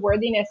is the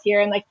worthiness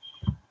here? And, like,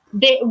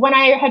 when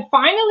I had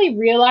finally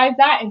realized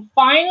that and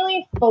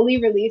finally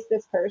fully released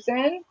this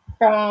person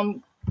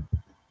from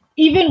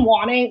even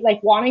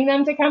wanting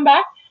them to come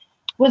back,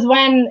 was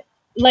when,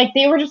 like,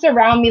 they were just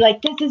around me,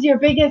 like, this is your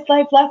biggest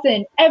life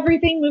lesson.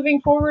 Everything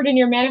moving forward in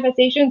your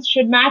manifestations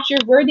should match your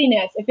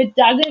worthiness. If it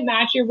doesn't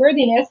match your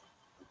worthiness,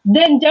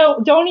 then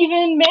don't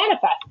even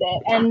manifest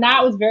it. And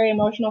that was very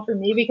emotional for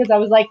me, because I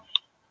was like,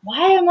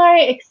 why am I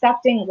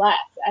accepting less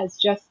as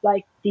just,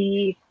 like,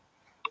 the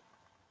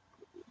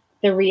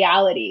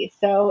reality?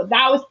 So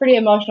that was pretty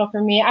emotional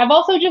for me. I've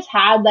also just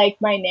had, like,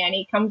 my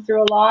nanny come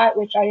through a lot,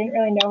 which I didn't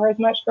really know her as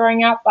much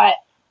growing up, but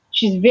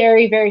she's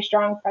very, very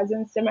strong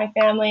presence in my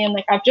family. And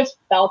like, I've just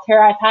felt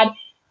her. I've had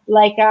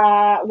like,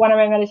 one of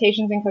my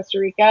meditations in Costa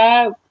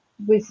Rica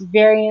was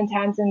very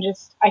intense, and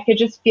just, I could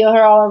just feel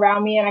her all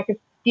around me, and I could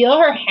feel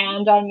her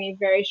hand on me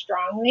very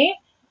strongly.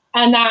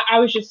 And that I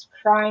was just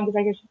crying because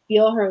I could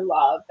feel her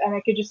love, and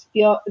I could just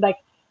feel like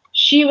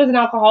she was an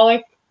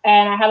alcoholic,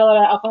 and I had a lot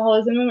of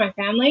alcoholism in my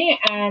family.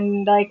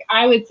 And like,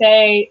 I would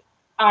say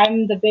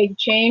I'm the big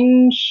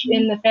change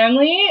in the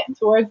family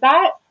towards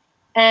that.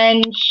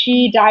 And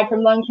she died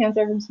from lung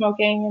cancer from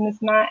smoking and this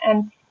and that.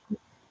 And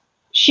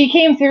she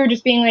came through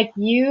just being like,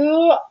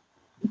 you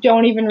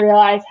don't even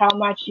realize how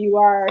much you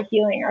are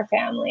healing our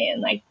family.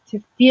 And like,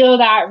 to feel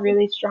that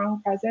really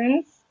strong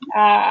presence,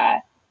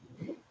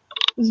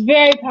 was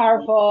very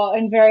powerful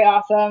and very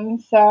awesome.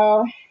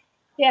 So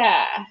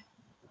yeah.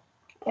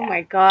 Oh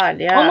my God.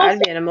 Yeah. Almost, I'd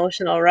be an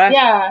emotional wreck.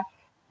 yeah.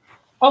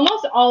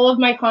 Almost all of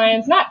my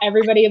clients, not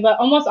everybody, but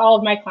almost all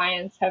of my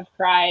clients have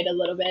cried a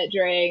little bit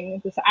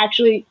during this.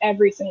 Actually,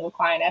 every single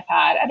client I've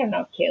had. I don't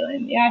know,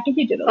 Kaylin. Yeah, I think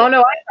you did a little. Oh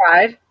no,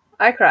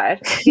 I cried.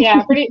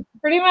 Yeah, pretty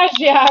much.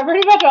 Yeah,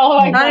 pretty much all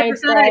of my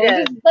clients 100% I cried.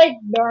 did. Which is like,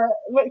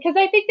 because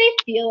I think they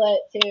feel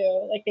it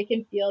too. Like, they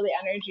can feel the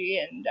energy,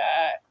 and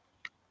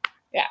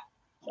yeah.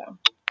 So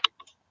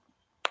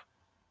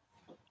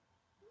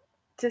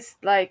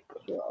just like,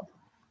 cool.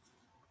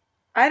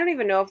 I don't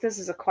even know if this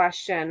is a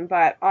question,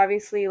 but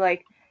obviously,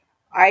 like,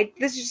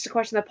 this is just a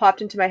question that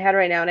popped into my head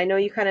right now, and I know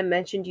you kind of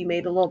mentioned you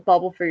made a little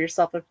bubble for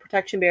yourself, a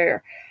protection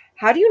barrier.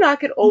 How do you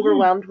not get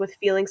overwhelmed with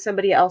feeling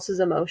somebody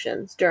else's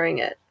emotions during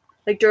it?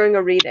 Like, during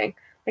a reading?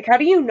 Like, how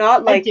do you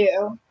not, like... I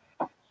do.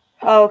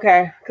 Oh,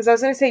 okay. Because I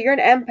was going to say, you're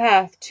an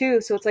empath, too,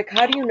 so it's like,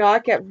 how do you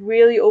not get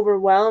really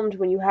overwhelmed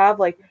when you have,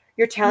 like,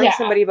 you're telling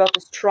somebody about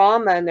this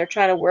trauma, and they're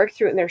trying to work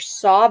through it, and they're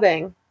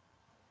sobbing?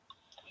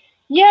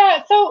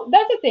 Yeah, so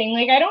that's the thing.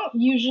 Like, I don't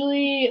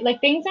usually, like,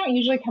 things don't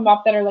usually come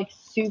up that are like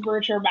super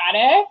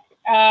traumatic.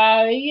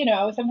 You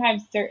know,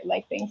 sometimes certain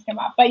like things come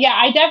up, but yeah,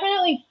 I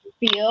definitely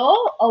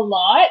feel a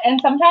lot, and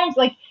sometimes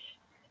like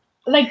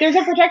there's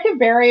a protective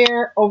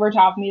barrier over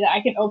top of me that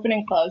I can open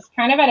and close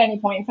kind of at any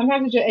point.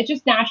 Sometimes it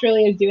just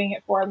naturally is doing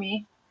it for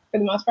me for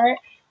the most part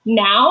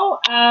now.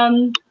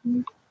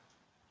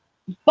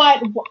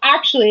 But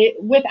actually,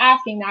 with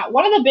asking that,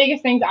 one of the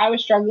biggest things I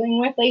was struggling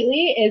with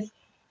lately is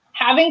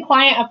having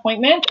client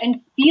appointments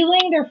and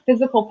feeling their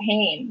physical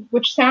pain,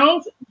 which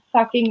sounds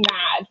fucking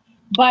mad.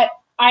 But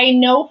I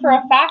know for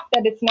a fact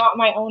that it's not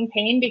my own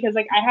pain, because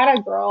like, I had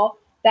a girl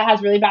that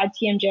has really bad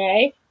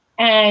TMJ,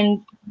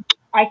 and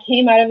I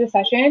came out of the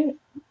session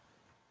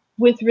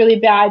with really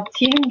bad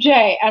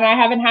TMJ, and I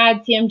haven't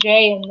had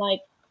TMJ in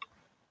like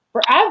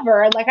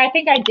forever. Like, I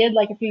think I did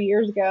like a few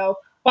years ago,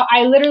 but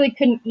I literally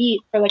couldn't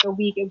eat for like a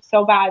week. It was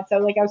so bad. So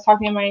like, I was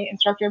talking to my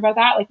instructor about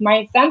that. Like,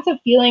 my sense of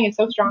feeling is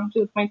so strong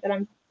to the point that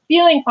I'm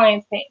feeling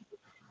clients' pain.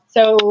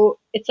 So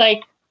it's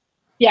like,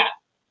 yeah,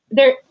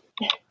 there,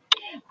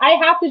 I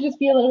have to just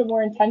be a little bit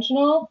more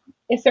intentional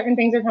if certain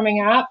things are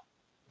coming up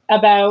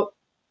about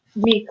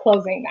me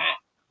closing that.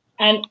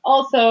 And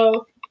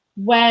also,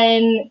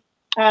 when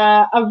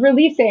of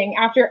releasing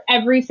after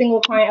every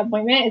single client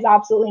appointment is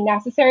absolutely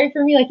necessary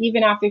for me. Like,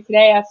 even after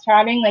today, us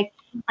chatting, like,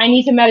 I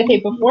need to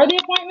meditate before the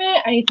appointment.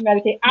 I need to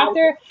meditate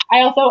after.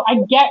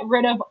 I get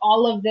rid of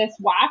all of this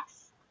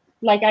wax.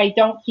 Like, I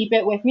don't keep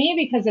it with me,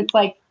 because it's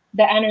like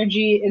the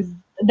energy is,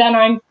 then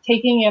I'm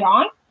taking it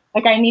on.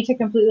 Like, I need to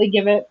completely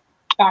give it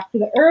back to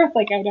the earth.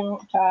 Like, I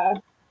don't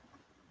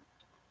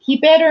keep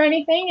it or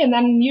anything. And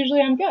then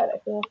usually I'm good. I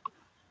feel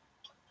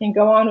and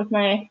go on with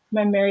my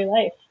merry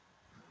life.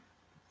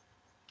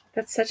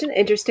 That's such an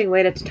interesting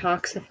way to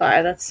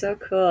detoxify. That's so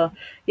cool.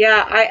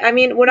 Yeah, I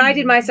mean, when I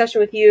did my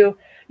session with you,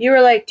 you were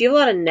like, do you have a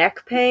lot of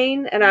neck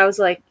pain? And I was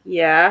like,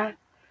 yeah. And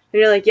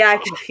you're like, yeah, I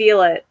can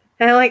feel it.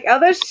 And I'm like, how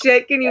the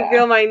shit can you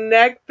feel my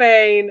neck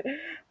pain?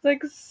 It's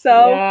like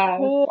so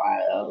cool.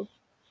 Wild.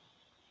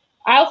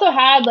 I also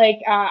had like,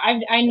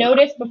 I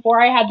noticed before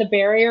I had the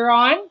barrier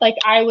on, like,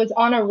 I was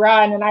on a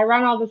run, and I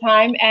run all the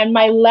time, and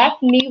my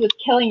left knee was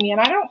killing me.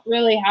 And I don't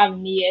really have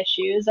knee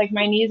issues. Like,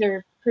 my knees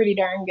are pretty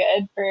darn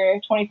good for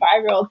a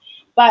 25-year-old,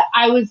 but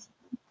I was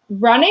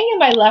running and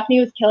my left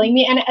knee was killing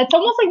me. And it's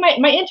almost like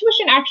my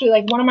intuition, actually,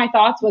 like, one of my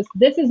thoughts was,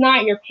 this is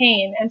not your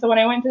pain. And so when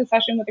I went to the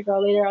session with the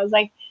girl later, I was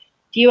like,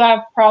 do you have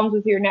problems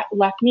with your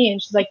left knee?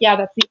 And she's like, yeah,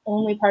 that's the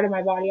only part of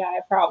my body I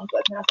have problems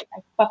with. And I was like,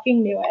 I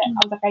fucking knew it. I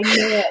was like, I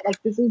knew it.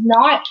 Like, this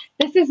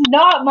is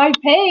not my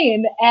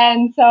pain.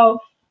 And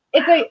so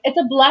it's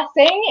a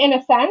blessing in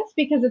a sense,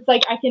 because it's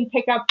like, I can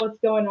pick up what's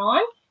going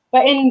on.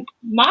 But in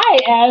my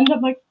end, I'm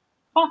like,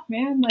 fuck,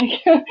 man.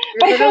 Like, you're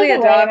literally a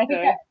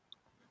doctor.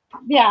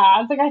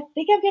 I was like, I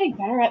think I'm getting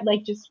better at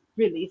like just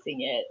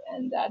releasing it.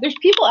 And there's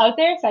people out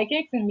there,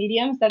 psychics and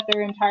mediums, that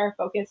their entire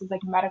focus is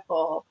like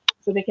medical,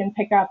 so they can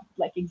pick up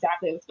like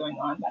exactly what's going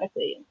on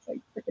medically. It's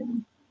like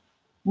freaking,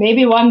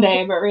 maybe one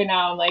day, but right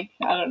now I'm like,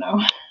 I don't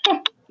know.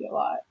 I see a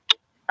lot.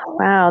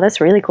 Wow, that's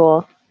really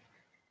cool.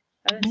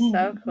 That is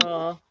so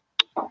cool.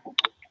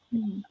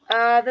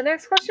 The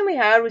next question we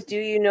had was, do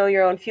you know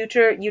your own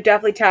future? You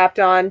definitely tapped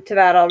on to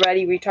that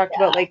already. We talked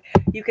about like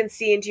you can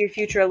see into your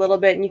future a little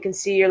bit, and you can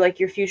see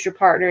your future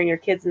partner and your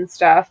kids and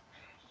stuff.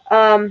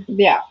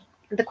 Yeah.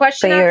 The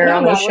question but after you're that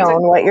only was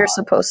shown what you're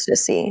supposed to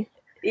see.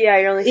 Yeah,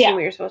 you're only seeing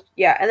what you're supposed to.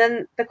 Yeah, and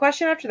then the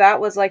question after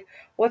that was like,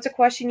 what's a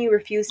question you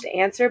refuse to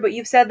answer? But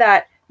you've said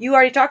that you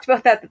already talked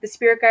about that the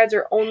spirit guides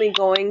are only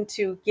going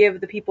to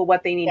give the people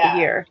what they need to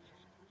hear.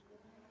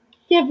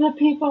 Give the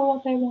people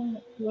what they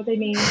want, what they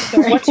need.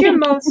 Sorry. What's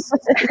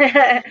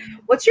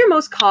your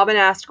most common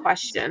asked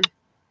question?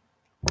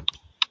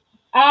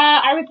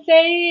 I would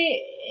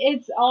say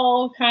it's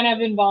all kind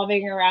of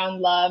involving around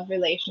love,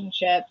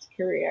 relationships,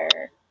 career,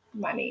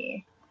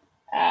 money,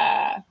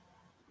 how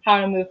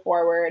to move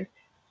forward.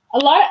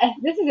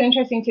 This is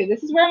interesting too.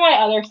 This is where my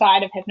other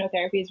side of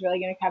hypnotherapy is really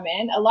going to come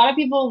in. A lot of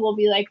people will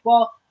be like,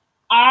 well,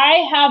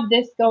 I have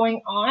this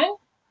going on,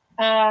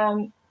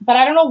 but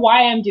I don't know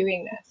why I'm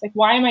doing this. Like,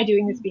 why am I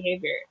doing this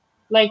behavior?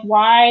 Like,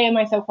 why am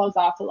I so closed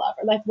off to love?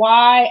 Or like,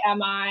 why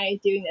am I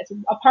doing this?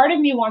 A part of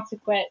me wants to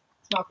quit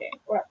smoking.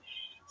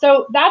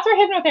 So that's where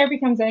hypnotherapy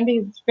comes in,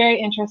 because it's very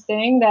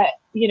interesting that,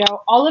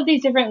 all of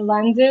these different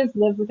lenses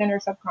live within our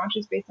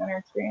subconscious based on our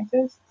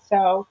experiences.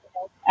 So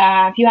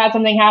if you had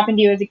something happen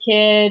to you as a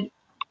kid,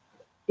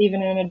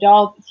 even an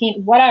adult,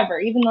 teen, whatever,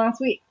 even last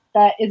week,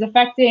 that is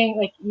affecting,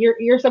 like,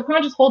 your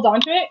subconscious holds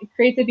on to it,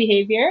 creates a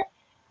behavior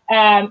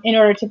in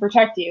order to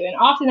protect you. And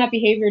often that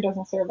behavior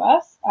doesn't serve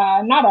us.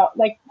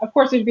 Of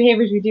course, there's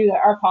behaviors we do that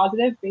are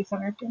positive based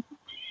on our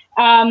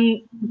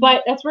experiences.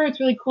 But that's where it's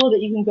really cool that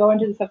you can go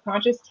into the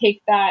subconscious,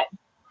 take that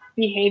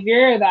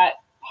behavior, that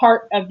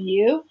part of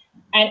you,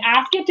 and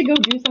ask it to go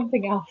do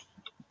something else.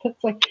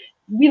 That's like,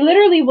 we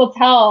literally will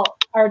tell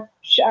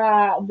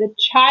the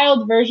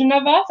child version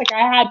of us. Like,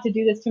 I had to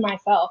do this to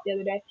myself the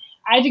other day.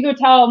 I had to go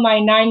tell my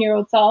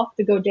 9-year-old self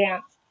to go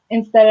dance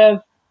instead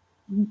of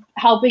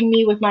helping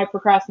me with my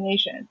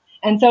procrastination.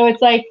 And so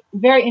it's like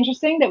very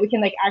interesting that we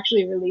can like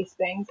actually release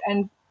things,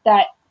 and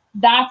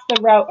that's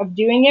the route of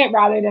doing it,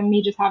 rather than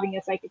me just having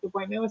a psychic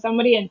appointment with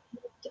somebody. And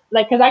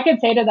like, because I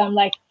could say to them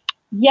like,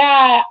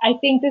 yeah, I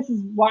think this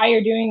is why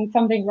you're doing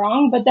something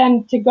wrong, but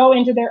then to go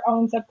into their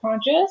own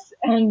subconscious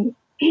and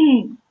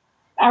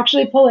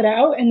actually pull it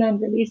out and then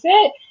release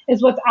it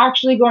is what's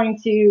actually going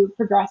to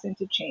progress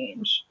into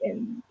change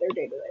in their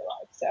day-to-day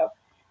life. So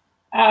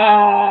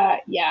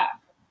yeah,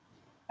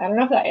 I don't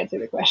know if that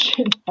answered the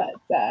question, but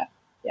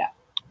yeah.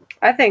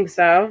 I think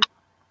so.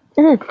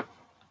 Okay,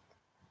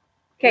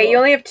 cool. You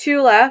only have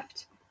 2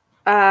 left.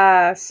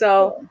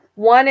 So cool.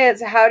 One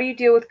is, how do you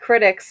deal with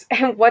critics?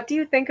 And what do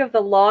you think of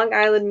the Long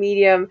Island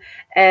medium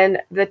and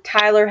the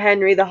Tyler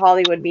Henry, the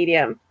Hollywood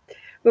medium?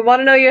 We want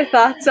to know your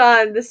thoughts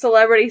on the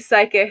celebrity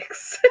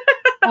psychics.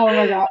 Oh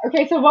my god.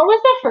 Okay, so what was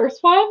the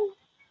first one?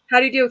 How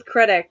do you deal with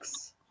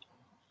critics?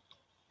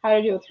 How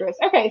to deal with critics.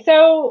 Okay,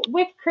 so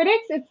with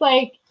critics, it's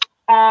like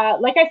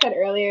I said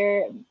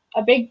earlier,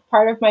 a big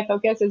part of my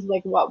focus is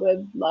like, what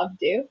would love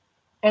do?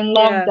 And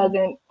love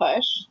doesn't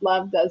push.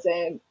 Love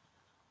doesn't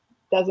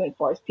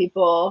force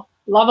people.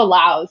 Love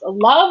allows.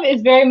 Love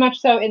is very much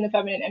so in the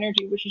feminine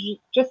energy, which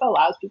just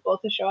allows people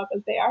to show up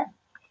as they are.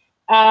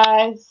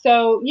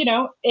 So,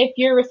 if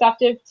you're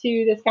receptive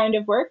to this kind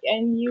of work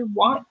and you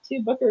want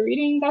to book a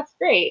reading, that's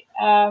great.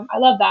 I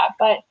love that.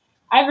 But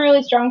I have a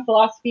really strong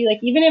philosophy, like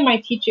even in my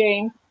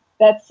teaching,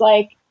 that's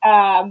like,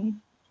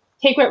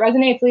 take what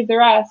resonates, leave the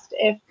rest.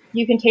 If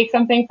you can take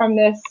something from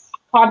this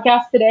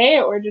podcast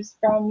today, or just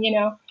from,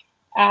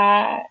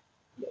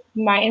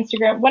 my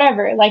Instagram,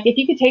 whatever, like if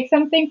you could take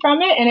something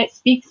from it and it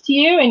speaks to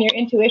you and your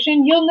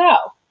intuition, you'll know.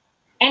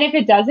 And if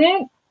it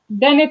doesn't,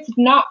 then it's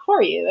not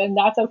for you, and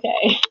that's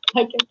okay.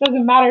 Like, it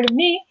doesn't matter to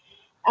me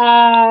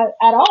at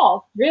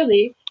all,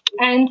 really.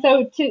 And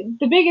so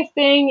the biggest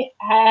thing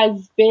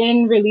has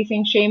been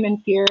releasing shame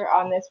and fear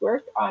on this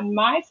work on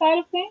my side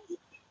of things.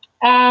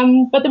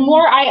 But the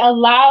more I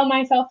allow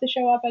myself to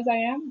show up as I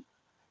am,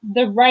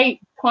 the right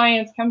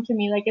clients come to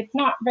me. Like, it's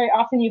not very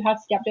often you have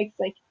skeptics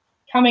like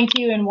coming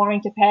to you and wanting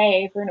to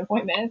pay for an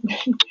appointment.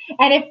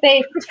 And if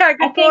they,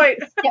 good point.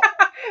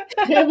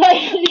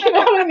 Like, you know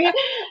what I mean?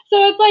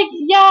 So it's like,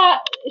 yeah,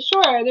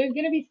 sure, there's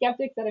going to be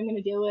skeptics that I'm going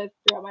to deal with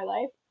throughout my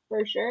life,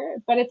 for sure.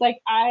 But it's like,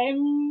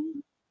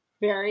 I'm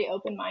very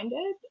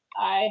open-minded.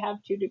 I have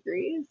 2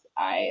 degrees.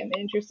 I am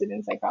interested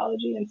in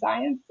psychology and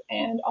science,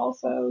 and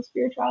also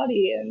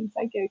spirituality and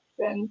psychics.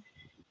 And,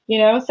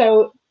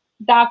 so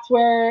that's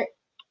where,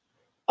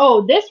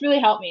 this really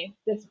helped me.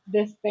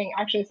 This thing,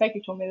 actually, a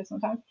psychic told me this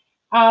one time.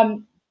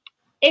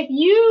 If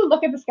you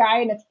look at the sky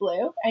and it's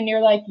blue and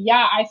you're like,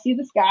 yeah, I see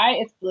the sky,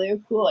 it's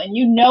blue, cool. And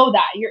you know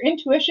that. Your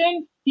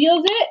intuition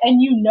feels it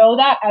and you know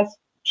that as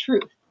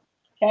truth.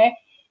 Okay?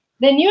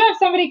 Then you have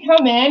somebody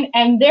come in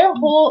and their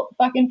whole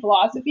fucking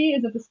philosophy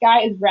is that the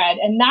sky is red,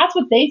 and that's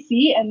what they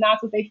see and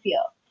that's what they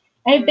feel.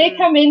 And if they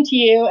come into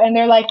you and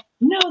they're like,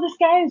 no, the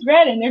sky is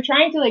red, and they're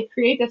trying to like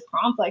create this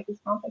conflict,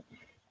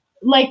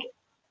 like,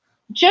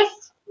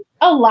 just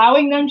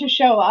allowing them to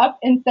show up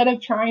instead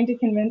of trying to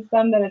convince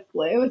them that it's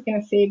blue is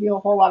going to save you a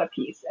whole lot of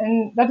peace.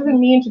 And that doesn't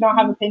mean to not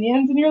have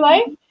opinions in your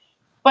life.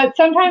 But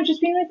sometimes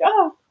just being like,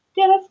 oh,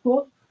 yeah, that's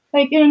cool.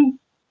 Like, and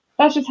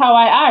that's just how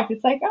I act.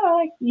 It's like, oh,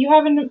 like, you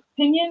have an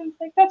opinion?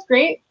 Like, that's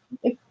great.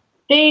 If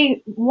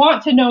they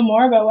want to know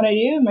more about what I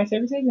do, my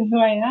services, and who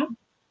I am,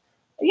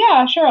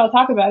 yeah, sure, I'll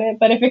talk about it.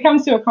 But if it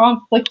comes to a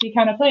conflicty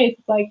kind of place,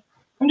 it's like,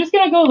 I'm just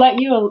going to go let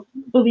you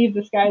believe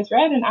the sky's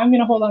red, and I'm going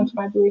to hold on to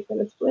my belief that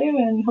it's blue,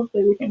 and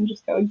hopefully we can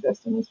just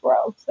coexist in this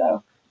world.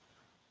 So,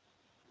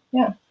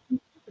 yeah.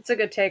 It's a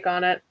good take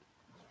on it.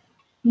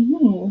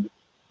 Mm-hmm.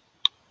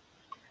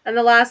 And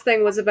the last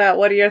thing was about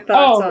what are your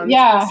thoughts on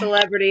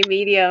celebrity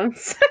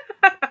mediums?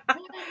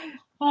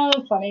 Oh,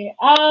 that's funny.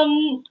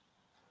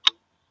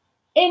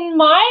 In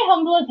my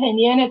humble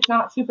opinion, it's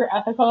not super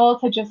ethical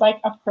to just like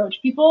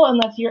approach people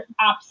unless you're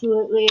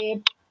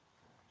absolutely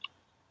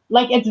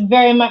like it's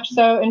very much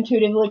so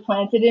intuitively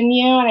planted in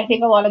you. And I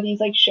think a lot of these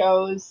like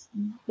shows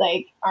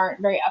like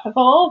aren't very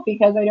ethical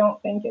because I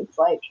don't think it's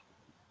like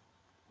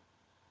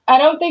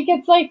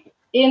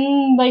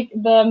in like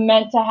the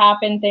meant to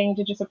happen thing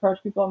to just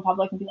approach people in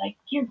public and be like,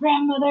 your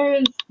grandmother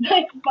is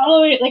like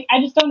following it. Like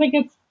I just don't think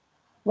it's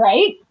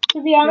right,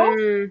 to be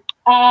honest.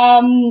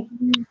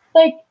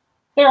 Like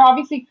they're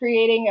obviously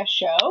creating a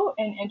show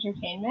and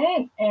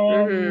entertainment,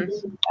 and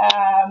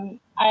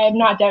I'm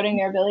not doubting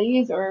their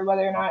abilities or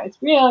whether or not it's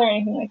real or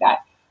anything like that.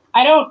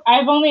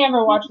 I've only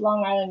ever watched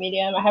Long Island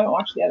Medium. I haven't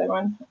watched the other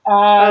one.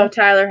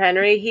 Tyler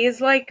Henry.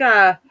 He's like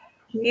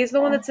he's the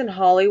one that's in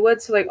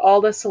Hollywood, so like all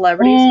the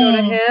celebrities go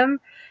to him.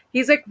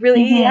 He's like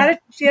really he had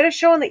a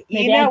show on the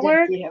E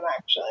Network. I did see him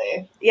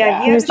actually.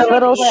 Yeah, he was the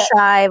little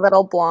shy,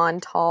 little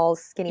blonde, tall,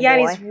 skinny boy. Yeah,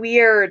 and he's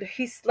weird.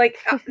 He's like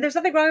there's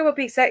nothing wrong about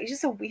being sad.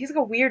 He's like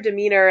a weird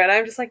demeanor, and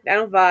I'm just like I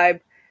don't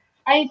vibe.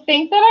 I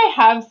think that I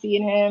have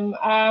seen him.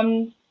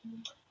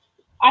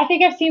 I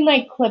think I've seen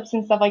like clips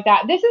and stuff like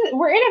that.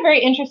 We're in a very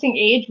interesting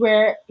age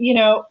where, you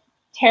know,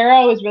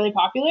 tarot is really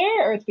popular,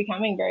 or it's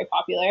becoming very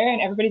popular, and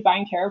everybody's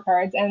buying tarot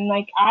cards, and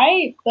like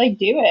I like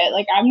do it.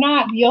 Like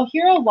you'll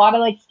hear a lot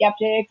of like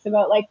skeptics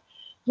about like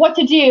what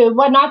to do,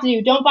 what not to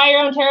do. Don't buy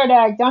your own tarot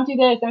deck. Don't do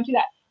this, don't do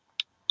that.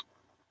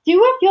 Do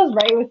what feels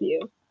right with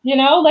you. You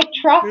know, like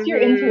trust your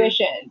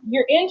intuition.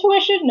 Your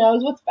intuition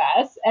knows what's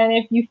best, and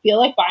if you feel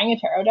like buying a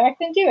tarot deck,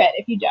 then do it.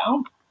 If you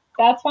don't,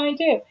 that's fine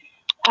too.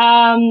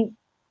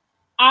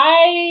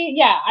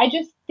 I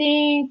just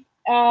think,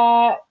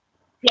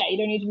 you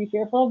don't need to be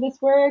fearful of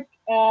this work.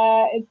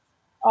 It's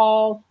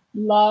all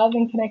love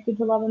and connected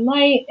to love and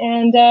light.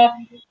 And,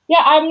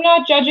 I'm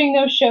not judging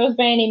those shows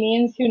by any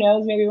means. Who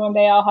knows? Maybe one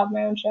day I'll have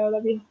my own show.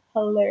 That'd be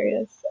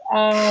hilarious.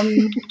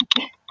 That'd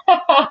be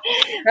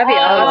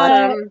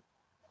awesome.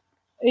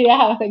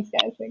 Yeah, thanks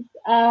guys. Thanks.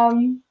 I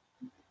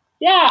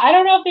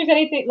don't know if there's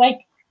anything like,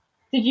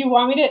 did you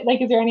want me to, like,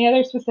 is there any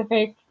other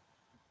specific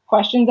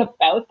questions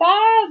about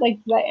that? Like,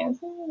 does that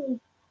answer?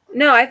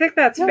 No, I think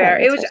that's fair.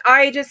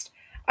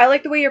 I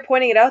like the way you're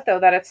pointing it out, though,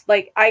 that it's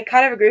like, I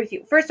kind of agree with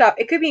you. First off,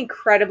 it could be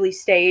incredibly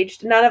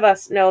staged. None of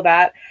us know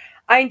that.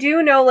 I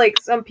do know, like,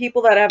 some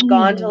people that have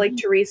gone to, like,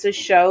 Teresa's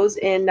shows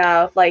in,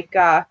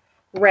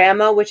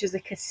 Rama, which is a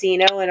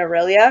casino in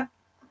Aurelia.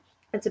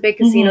 It's a big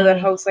casino that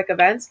hosts, like,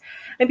 events.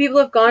 And people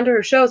have gone to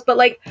her shows. But,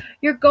 like,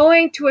 you're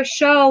going to a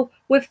show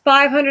with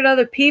 500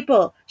 other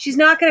people. She's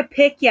not going to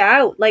pick you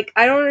out. Like,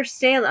 I don't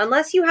understand.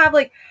 Unless you have,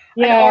 like,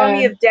 an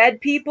army of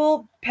dead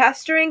people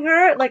pestering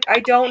her, like, I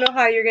don't know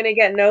how you're going to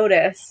get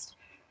noticed.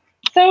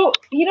 So,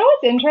 you know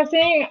what's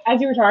interesting,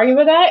 as you were talking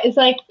about that, is,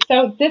 like,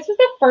 so this was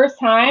the first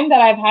time that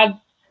I've had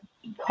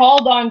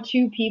called on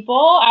 2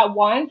 people at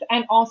once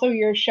and also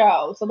your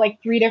show. So,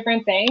 like, 3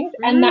 different things.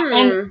 And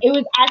it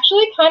was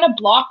actually kind of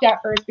blocked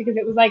at first because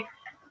it was, like,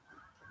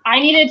 I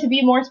needed to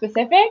be more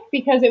specific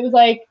because it was,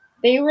 like,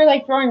 they were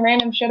like throwing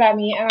random shit at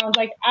me and I was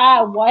like,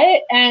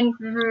 what? And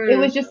it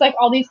was just like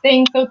all these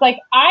things. So it's like,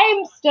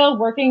 I'm still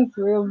working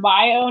through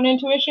my own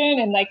intuition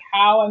and like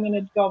how I'm going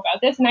to go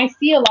about this. And I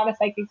see a lot of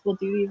psychics will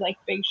do these like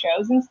big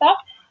shows and stuff.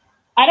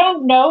 I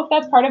don't know if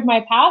that's part of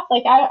my path.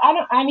 Like,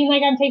 I mean,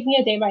 like I'm taking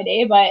it day by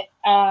day, but,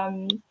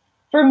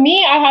 for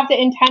me, I have to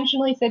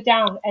intentionally sit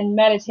down and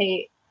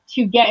meditate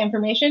to get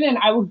information, and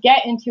I will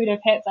get intuitive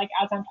hits like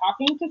as I'm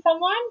talking to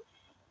someone.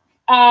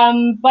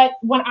 But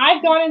when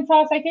I've gone and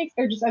saw psychics,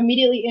 they're just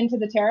immediately into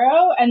the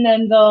tarot, and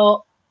then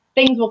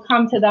things will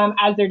come to them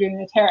as they're doing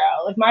the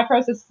tarot. Like my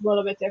process is a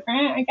little bit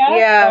different, I guess.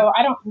 Yeah. So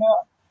I don't know.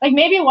 Like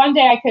maybe one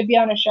day I could be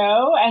on a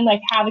show and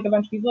like have like a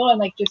bunch of people and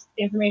like just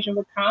information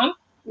would come.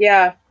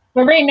 Yeah.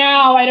 But right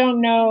now I don't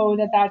know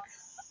that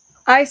that's.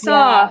 I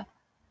saw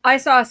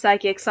a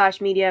psychic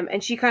 / medium,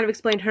 and she kind of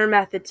explained her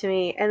method to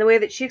me. And the way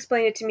that she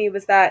explained it to me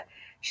was that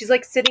she's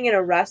like sitting in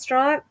a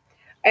restaurant.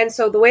 And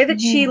so the way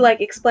that she like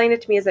explained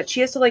it to me is that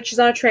she has to like, she's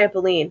on a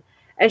trampoline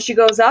and she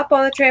goes up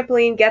on the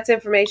trampoline, gets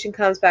information,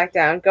 comes back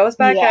down, goes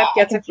back up,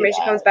 gets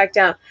information, comes back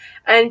down.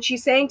 And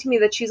she's saying to me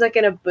that she's like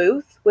in a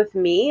booth with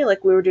me,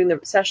 like we were doing the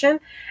session,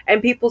 and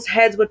people's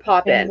heads would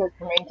pop in. Things are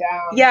coming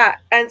down. Yeah.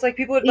 And it's like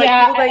people would like,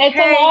 it's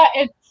hey, a lot.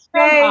 It's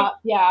from hey, up.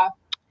 Yeah.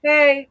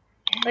 Hey,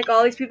 Like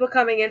all these people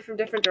coming in from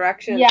different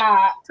directions.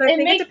 Yeah, so I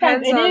think it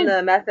depends on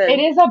the method. It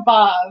is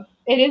above.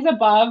 It is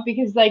above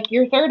because like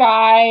your third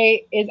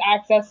eye is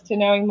access to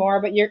knowing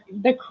more, but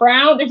the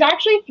crown, there's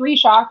actually 3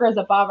 chakras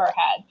above our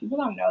head. People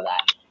don't know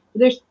that.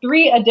 There's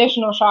 3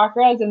 additional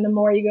chakras, and the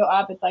more you go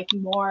up, it's like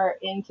more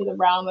into the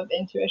realm of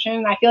intuition.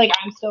 And I feel like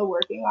I'm still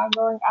working on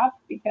going up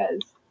because,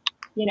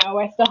 you know,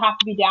 I still have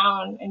to be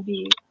down and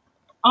be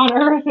on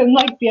earth and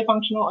like be a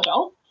functional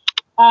adult.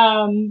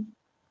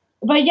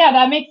 But yeah,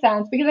 that makes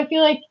sense because I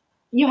feel like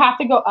you have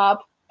to go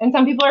up, and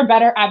some people are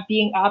better at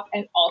being up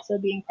and also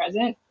being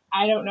present.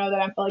 I don't know that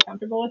I'm fully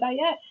comfortable with that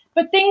yet,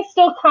 but things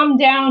still come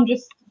down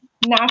just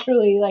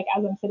naturally, like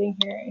as I'm sitting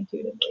here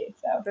intuitively.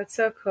 So that's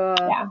so cool.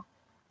 Yeah.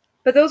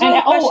 But those are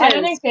the questions.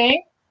 Another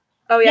thing.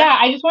 Oh yeah. Yeah,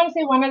 I just want to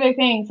say one other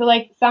thing. So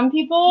like some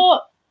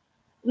people,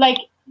 like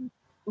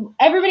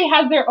everybody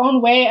has their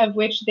own way of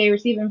which they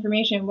receive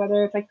information,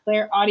 whether it's like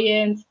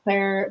clairaudience,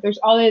 there's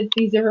all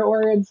these different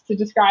words to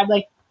describe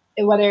like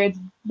whether it's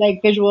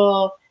like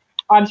visual,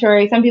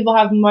 auditory. Some people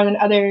have more than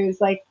others.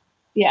 Like,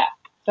 yeah.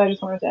 So I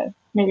just wanted to,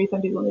 maybe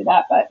some people knew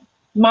that, but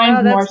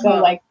mine's more so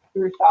cool. Like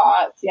through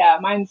thoughts. Yeah,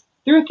 mine's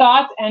through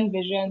thoughts and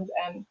visions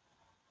and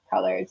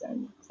colors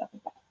and stuff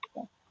like that.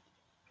 So.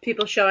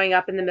 People showing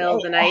up in the middle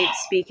of the night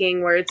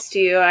speaking words to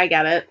you. I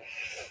get it.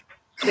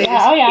 They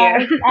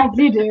as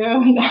you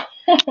do.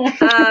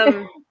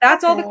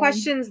 That's all the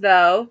questions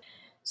though.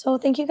 So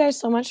thank you guys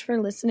so much for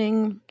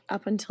listening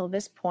up until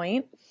this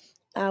point.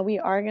 We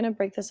are going to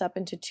break this up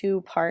into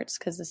 2 parts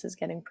because this is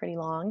getting pretty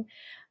long.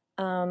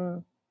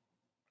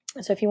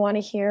 So if you want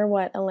to hear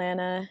what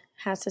Alana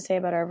has to say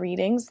about our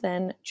readings,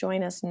 then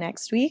join us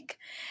next week.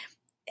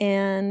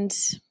 And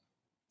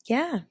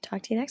yeah,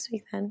 talk to you next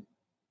week then.